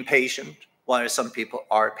impatient, while some people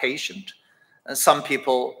are patient. And some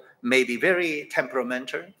people may be very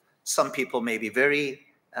temperamental. Some people may be very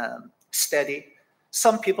steady.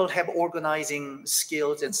 Some people have organizing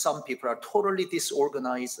skills, and some people are totally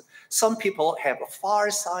disorganized. Some people have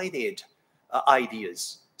far-sighted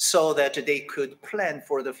ideas so that they could plan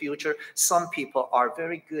for the future. Some people are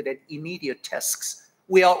very good at immediate tasks.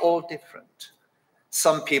 We are all different.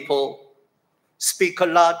 Some people speak a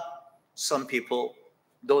lot. Some people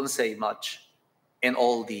don't say much. and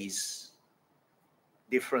all these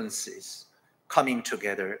differences coming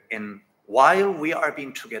together. And while we are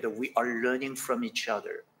being together, we are learning from each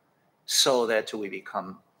other so that we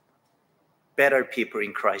become better people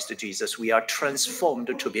in Christ Jesus. We are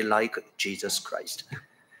transformed to be like Jesus Christ.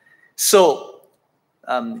 So,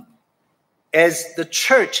 as the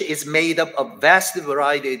church is made up of vast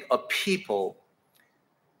variety of people,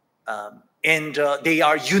 and they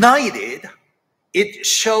are united, it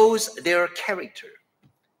shows their character.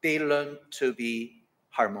 They learn to be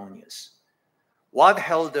harmonious. What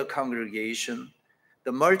held the congregation,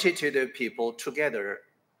 the multitude of people together,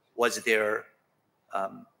 was their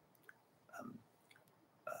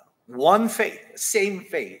one faith, same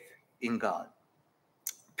faith in God.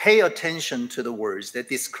 Pay attention to the words that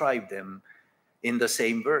describe them in the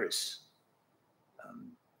same verse.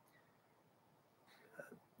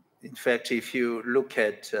 In fact, if you look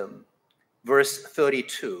at verse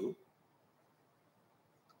 32,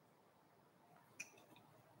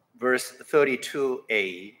 verse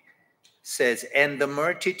 32a says, "And the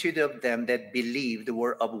multitude of them that believed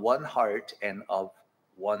were of one heart and of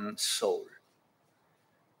one soul."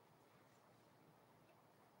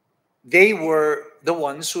 They were the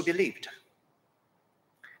ones who believed.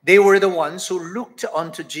 They were the ones who looked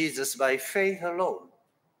unto Jesus by faith alone.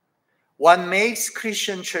 What makes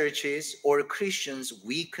Christian churches or Christians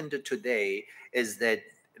weakened today is that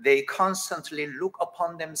they constantly look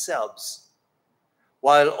upon themselves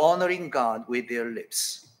while honoring God with their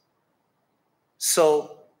lips.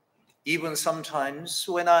 So even sometimes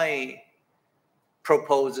when I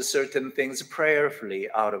propose certain things prayerfully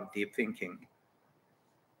out of deep thinking,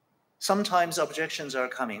 sometimes objections are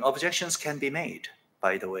coming. Objections can be made,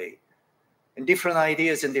 by the way. And different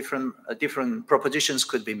ideas and different propositions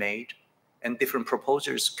could be made, and different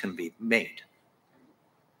proposals can be made.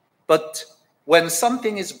 But when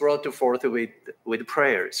something is brought forth with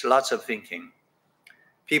prayers, lots of thinking,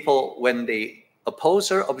 people, when the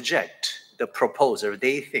opposer object the proposer,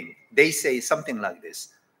 they say something like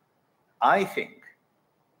this: I think,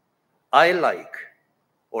 I like,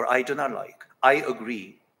 or I do not like, I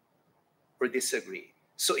agree or disagree.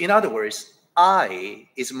 So in other words, I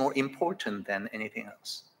is more important than anything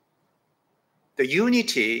else. The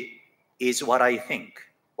unity is what I think,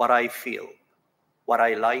 what I feel, what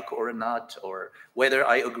I like or not, or whether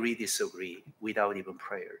I agree, disagree, without even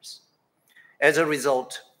prayers. As a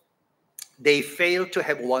result, they fail to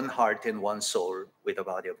have one heart and one soul with the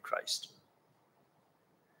body of Christ.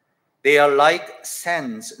 They are like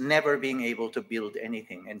sands, never being able to build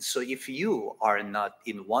anything. And so if you are not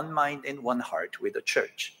in one mind and one heart with the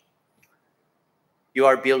church, you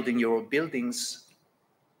are building your buildings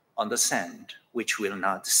on the sand, which will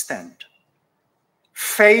not stand.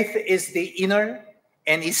 Faith is the inner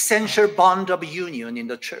and essential bond of union in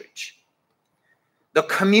the church. The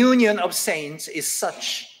communion of saints is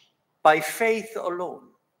such by faith alone.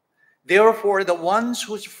 Therefore, the ones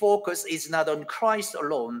whose focus is not on Christ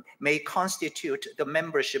alone may constitute the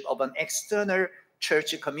membership of an external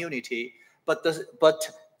church community, but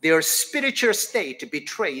their spiritual state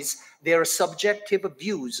betrays their subjective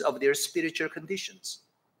views of their spiritual conditions.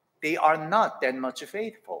 They are not that much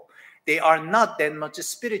faithful. They are not that much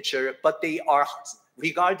spiritual, but they are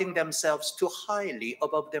regarding themselves too highly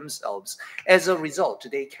above themselves. As a result,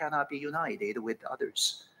 they cannot be united with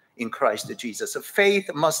others in Christ Jesus.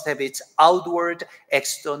 Faith must have its outward,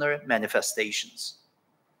 external manifestations.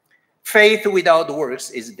 Faith without works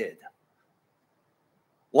is dead.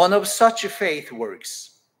 One of such faith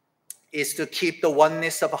works is to keep the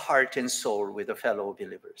oneness of heart and soul with the fellow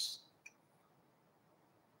believers.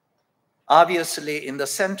 Obviously, in the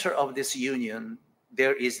center of this union,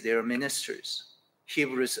 there is their ministers.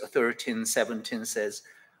 Hebrews 13:17 says,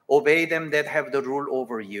 "Obey them that have the rule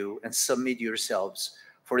over you and submit yourselves,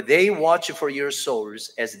 for they watch for your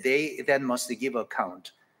souls as they then must give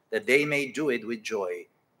account, that they may do it with joy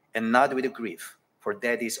and not with grief, for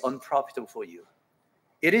that is unprofitable for you."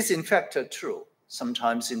 It is in fact true.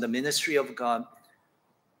 Sometimes in the ministry of God,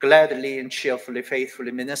 gladly and cheerfully,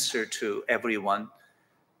 faithfully minister to everyone.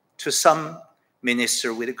 To some,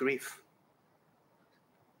 minister with grief.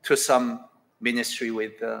 To some, ministry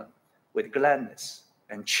with gladness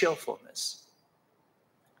and cheerfulness.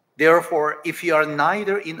 Therefore, if you are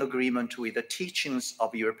neither in agreement with the teachings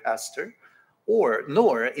of your pastor,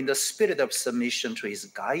 nor in the spirit of submission to his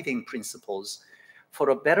guiding principles for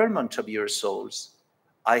the betterment of your souls,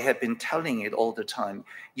 I have been telling it all the time,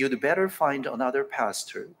 you'd better find another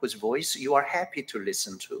pastor whose voice you are happy to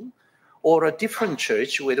listen to, or a different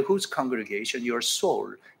church with whose congregation your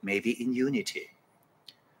soul may be in unity.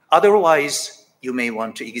 Otherwise, you may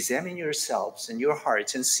want to examine yourselves and your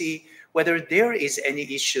hearts and see whether there is any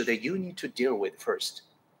issue that you need to deal with first.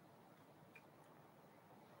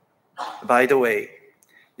 By the way,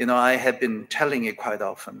 I have been telling it quite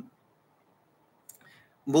often.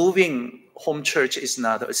 Moving home church is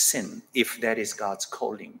not a sin if that is God's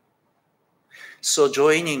calling. So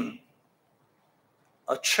joining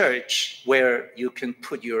a church where you can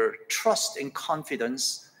put your trust and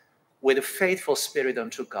confidence with a faithful spirit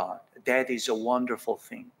unto God, that is a wonderful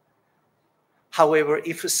thing. However,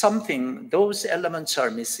 if those elements are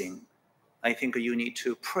missing, I think you need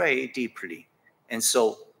to pray deeply. And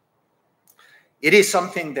so it is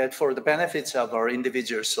something that for the benefits of our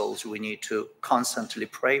individual souls, we need to constantly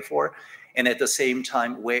pray for. And at the same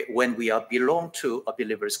time, when we belong to a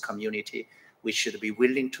believer's community, we should be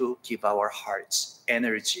willing to give our hearts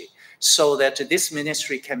energy so that this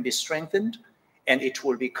ministry can be strengthened and it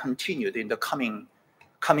will be continued in the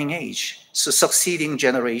coming age. So succeeding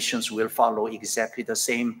generations will follow exactly the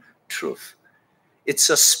same truth. It's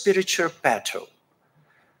a spiritual battle.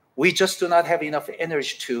 We just do not have enough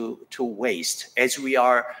energy to waste as we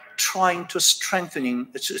are trying to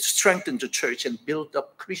strengthen the church and build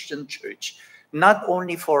up Christian church, not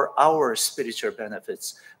only for our spiritual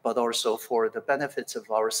benefits, but also for the benefits of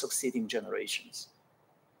our succeeding generations.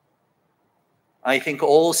 I think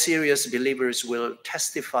all serious believers will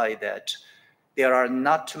testify that there are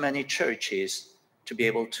not too many churches to be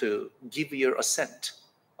able to give your assent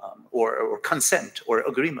or consent or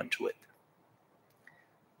agreement with.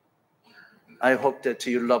 I hope that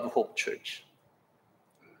you love Hope Church.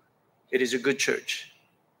 It is a good church.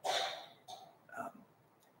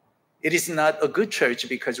 It is not a good church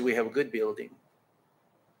because we have a good building,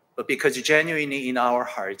 but because genuinely in our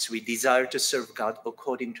hearts we desire to serve God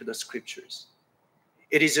according to the scriptures.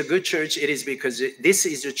 It is a good church. It is because this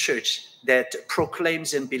is a church that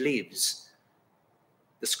proclaims and believes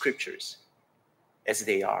the scriptures as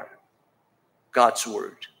they are. God's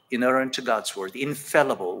word, inerrant to God's word,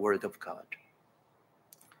 infallible word of God.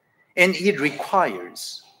 And it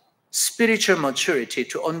requires spiritual maturity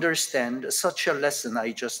to understand such a lesson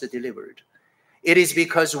I just delivered. It is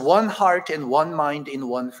because one heart and one mind in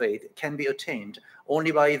one faith can be attained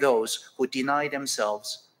only by those who deny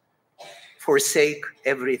themselves, forsake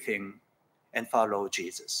everything, and follow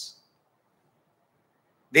Jesus.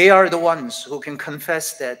 They are the ones who can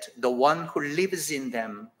confess that the one who lives in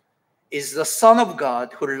them is the Son of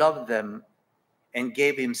God who loved them and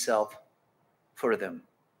gave himself for them.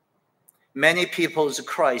 Many people's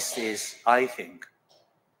Christ is, I think,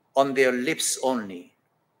 on their lips only,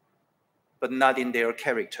 but not in their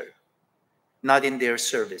character, not in their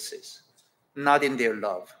services, not in their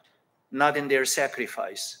love, not in their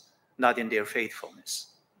sacrifice, not in their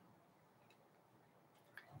faithfulness.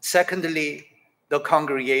 Secondly, the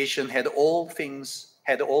congregation had all things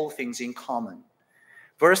in common.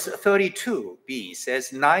 Verse 32b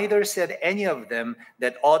says, neither said any of them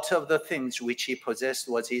that aught of the things which he possessed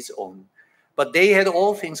was his own, but they had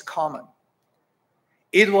all things common.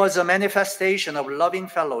 It was a manifestation of loving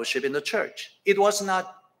fellowship in the church. It was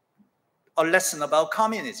not a lesson about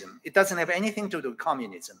communism. It doesn't have anything to do with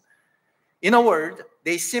communism. In a word,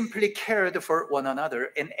 they simply cared for one another,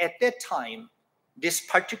 and at that time, this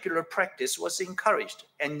particular practice was encouraged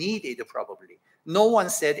and needed probably. No one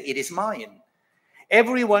said, it is mine.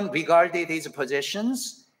 Everyone regarded his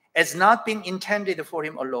possessions as not being intended for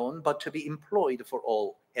him alone, but to be employed for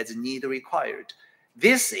all as need required.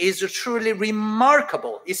 This is truly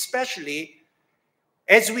remarkable, especially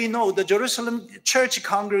as we know the Jerusalem church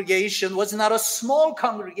congregation was not a small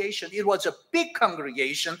congregation. It was a big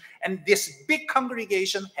congregation, and this big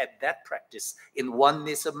congregation had that practice in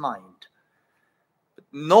oneness of mind. But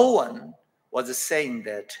no one was saying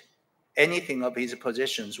that anything of his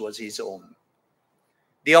possessions was his own.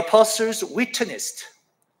 The apostles witnessed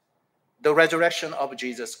the resurrection of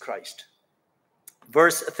Jesus Christ.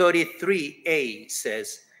 Verse 33a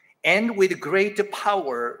says, and with great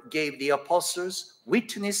power gave the apostles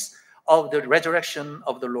witness of the resurrection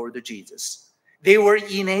of the Lord Jesus. They were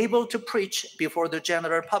enabled to preach before the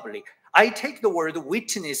general public. I take the word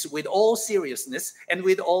witness with all seriousness and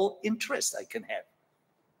with all interest I can have.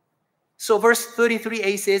 So verse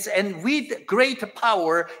 33a says, and with great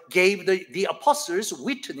power gave the apostles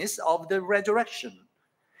witness of the resurrection.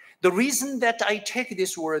 The reason that I take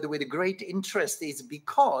this word with great interest is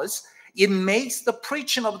because it makes the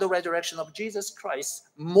preaching of the resurrection of Jesus Christ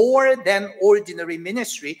more than ordinary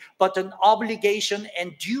ministry, but an obligation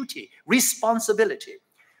and duty, responsibility.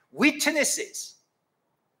 Witnesses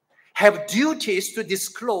have duties to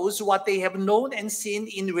disclose what they have known and seen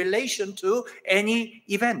in relation to any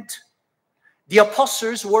event. The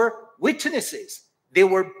apostles were witnesses. They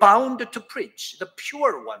were bound to preach the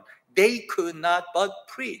pure one, they could not but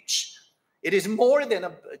preach. It is more than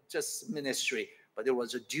just ministry, but it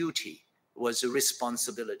was a duty, it was a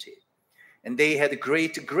responsibility. And they had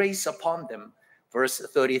great grace upon them. Verse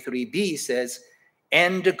 33b says,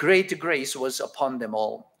 and great grace was upon them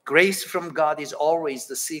all. Grace from God is always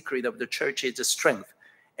the secret of the church's strength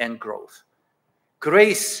and growth.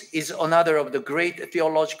 Grace is another of the great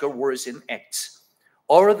theological words in Acts,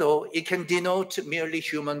 although it can denote merely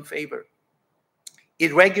human favor.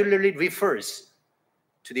 It regularly refers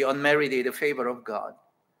to the unmerited favor of God,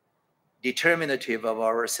 determinative of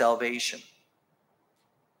our salvation.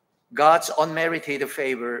 God's unmerited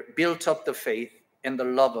favor built up the faith and the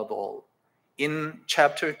love of all. In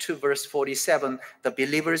chapter 2, verse 47, the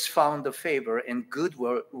believers found the favor and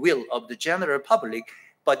goodwill of the general public.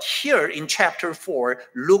 But here in chapter 4,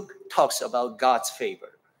 Luke talks about God's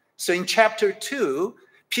favor. So in chapter 2,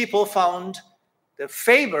 people found the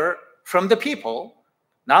favor from the people.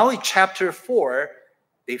 Now in chapter 4,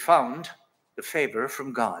 they found the favor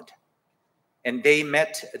from God. And they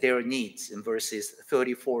met their needs in verses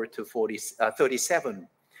 34 to 37.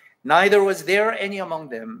 Neither was there any among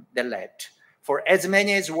them that lacked. For as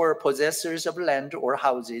many as were possessors of land or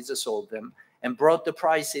houses sold them, and brought the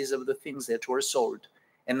prices of the things that were sold,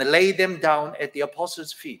 and laid them down at the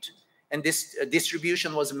apostles' feet. And this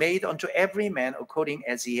distribution was made unto every man according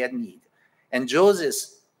as he had need. And Joseph,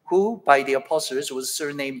 who by the apostles was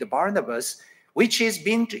surnamed Barnabas, which is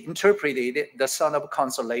being interpreted the son of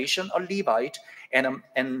consolation, a Levite,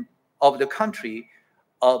 and of the country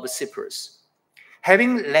of Cyprus.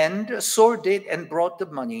 Having land, sold it and brought the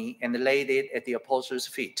money and laid it at the apostles'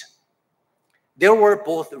 feet. There were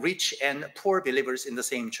both rich and poor believers in the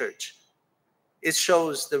same church. It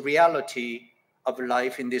shows the reality of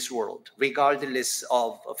life in this world, regardless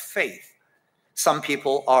of faith. Some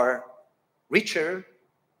people are richer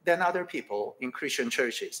than other people in Christian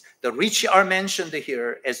churches. The rich are mentioned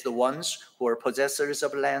here as the ones who are possessors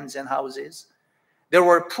of lands and houses. There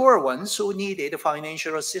were poor ones who needed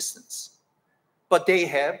financial assistance, but they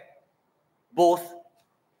have both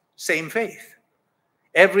same faith.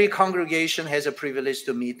 Every congregation has a privilege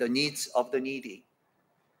to meet the needs of the needy.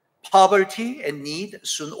 Poverty and need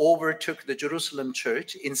soon overtook the Jerusalem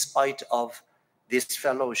church in spite of this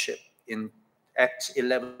fellowship in Acts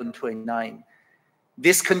 11:29.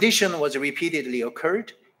 This condition was repeatedly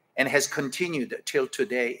occurred and has continued till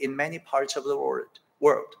today in many parts of the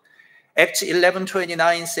world. Acts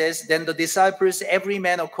 11:29 says, then the disciples, every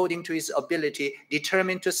man according to his ability,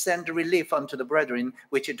 determined to send relief unto the brethren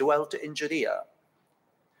which dwelt in Judea.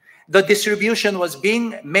 The distribution was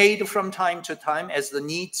being made from time to time as the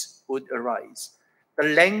needs would arise. The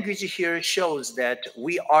language here shows that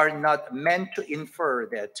we are not meant to infer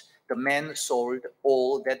that the men sold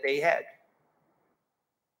all that they had.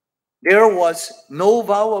 There was no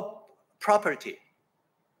vow of property,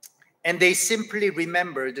 and they simply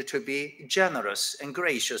remembered to be generous and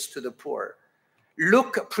gracious to the poor.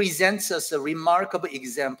 Luke presents us a remarkable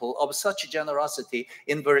example of such generosity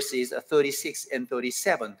in verses 36 and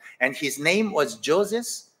 37. And his name was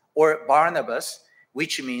Joseph or Barnabas,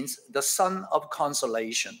 which means the son of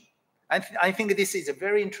consolation. I think this is a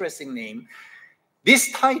very interesting name.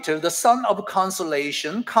 This title, the son of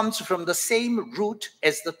consolation, comes from the same root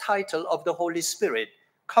as the title of the Holy Spirit,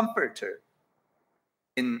 Comforter,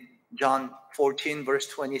 in John 14, verse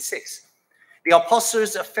 26. The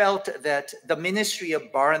apostles felt that the ministry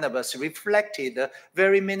of Barnabas reflected the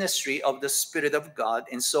very ministry of the Spirit of God.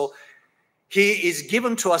 And so he is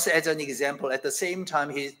given to us as an example. At the same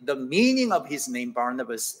time, the meaning of his name,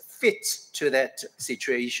 Barnabas, fits to that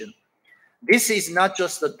situation. This is not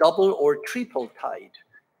just the double or triple tithe.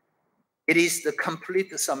 It is the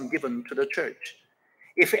complete sum given to the church.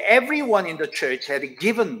 If everyone in the church had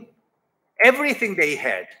given everything they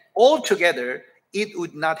had all together, it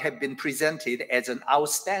would not have been presented as an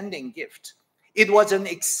outstanding gift. It was an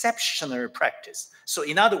exceptional practice. So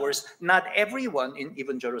in other words, not everyone in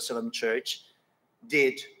even Jerusalem church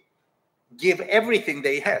did give everything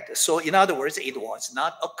they had. So in other words, it was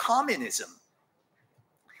not a communism.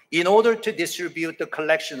 In order to distribute the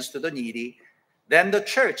collections to the needy, then the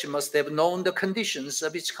church must have known the conditions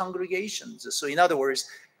of its congregations. So in other words,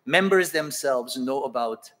 members themselves know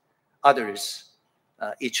about others,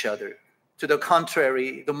 each other. To the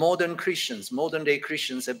contrary, the modern day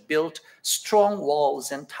Christians have built strong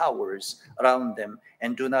walls and towers around them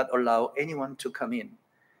and do not allow anyone to come in.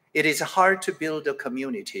 It is hard to build a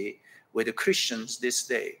community with the Christians this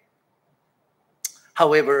day.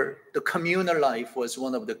 However, the communal life was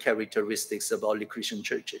one of the characteristics of early Christian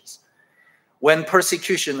churches. When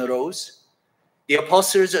persecution arose, the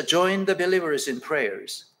apostles joined the believers in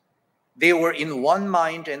prayers. They were in one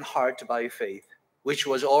mind and heart by faith, which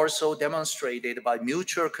was also demonstrated by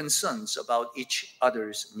mutual concerns about each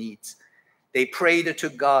other's needs. They prayed to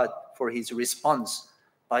God for his response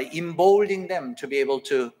by emboldening them to be able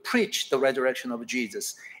to preach the resurrection of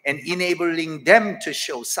Jesus and enabling them to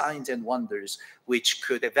show signs and wonders which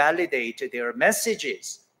could validate their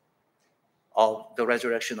messages of the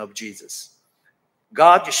resurrection of Jesus.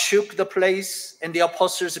 God shook the place, and the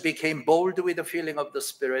apostles became bold with the feeling of the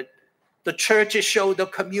Spirit. The church showed the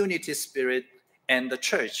community spirit, and the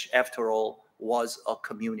church, after all, was a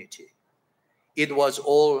community. It was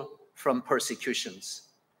all from persecutions.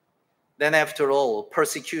 Then, after all,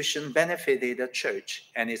 persecution benefited the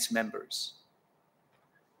church and its members.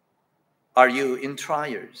 Are you in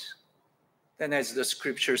trials? Then, as the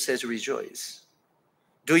scripture says, rejoice.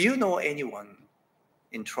 Do you know anyone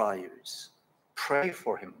in trials? Pray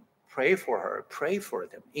for him, pray for her, pray for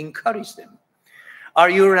them, encourage them. Are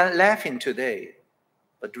you laughing today?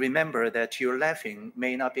 But remember that your laughing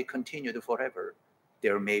may not be continued forever.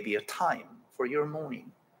 There may be a time for your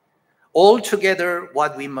mourning. Altogether,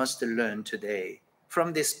 what we must learn today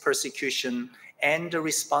from this persecution and the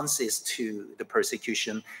responses to the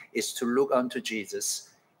persecution is to look unto Jesus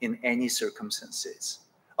in any circumstances.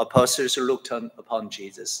 Apostles looked upon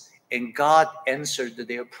Jesus, and God answered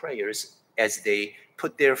their prayers as they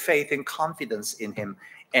put their faith and confidence in him,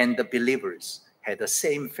 and the believers had the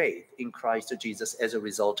same faith in Christ Jesus. As a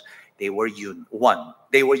result, they were one.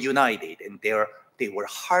 They were united, and they were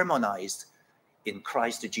harmonized in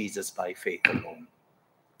Christ Jesus by faith alone.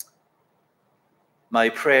 My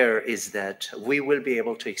prayer is that we will be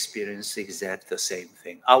able to experience exactly the same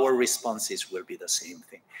thing. Our responses will be the same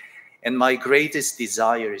thing. And my greatest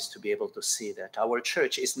desire is to be able to see that our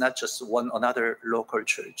church is not just another local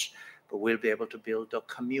church, but we'll be able to build a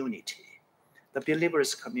community, the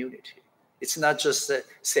believers' community. It's not just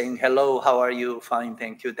saying, hello, how are you? Fine,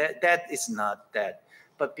 thank you. That is not that.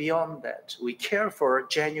 But beyond that, we care for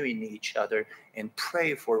genuinely each other and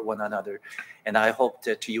pray for one another. And I hope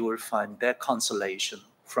that you will find that consolation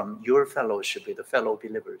from your fellowship with the fellow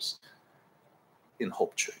believers in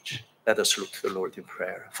Hope Church. Let us look to the Lord in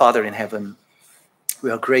prayer. Father in heaven, we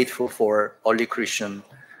are grateful for early Christian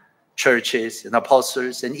churches and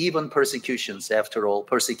apostles and even persecutions. After all,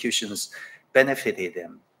 persecutions benefited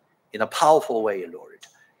them in a powerful way, Lord.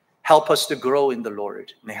 Help us to grow in the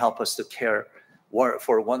Lord and help us to care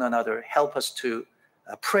for one another. Help us to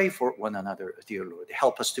pray for one another, dear Lord.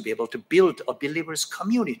 Help us to be able to build a believers'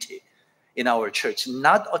 community in our church,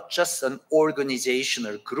 not just an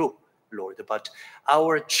organizational group, Lord, but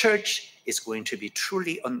our church is going to be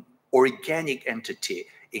truly an organic entity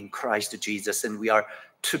in Christ Jesus, and we are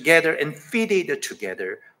together and fitted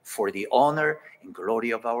together for the honor and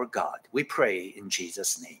glory of our God. We pray in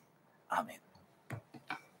Jesus' name. Amen.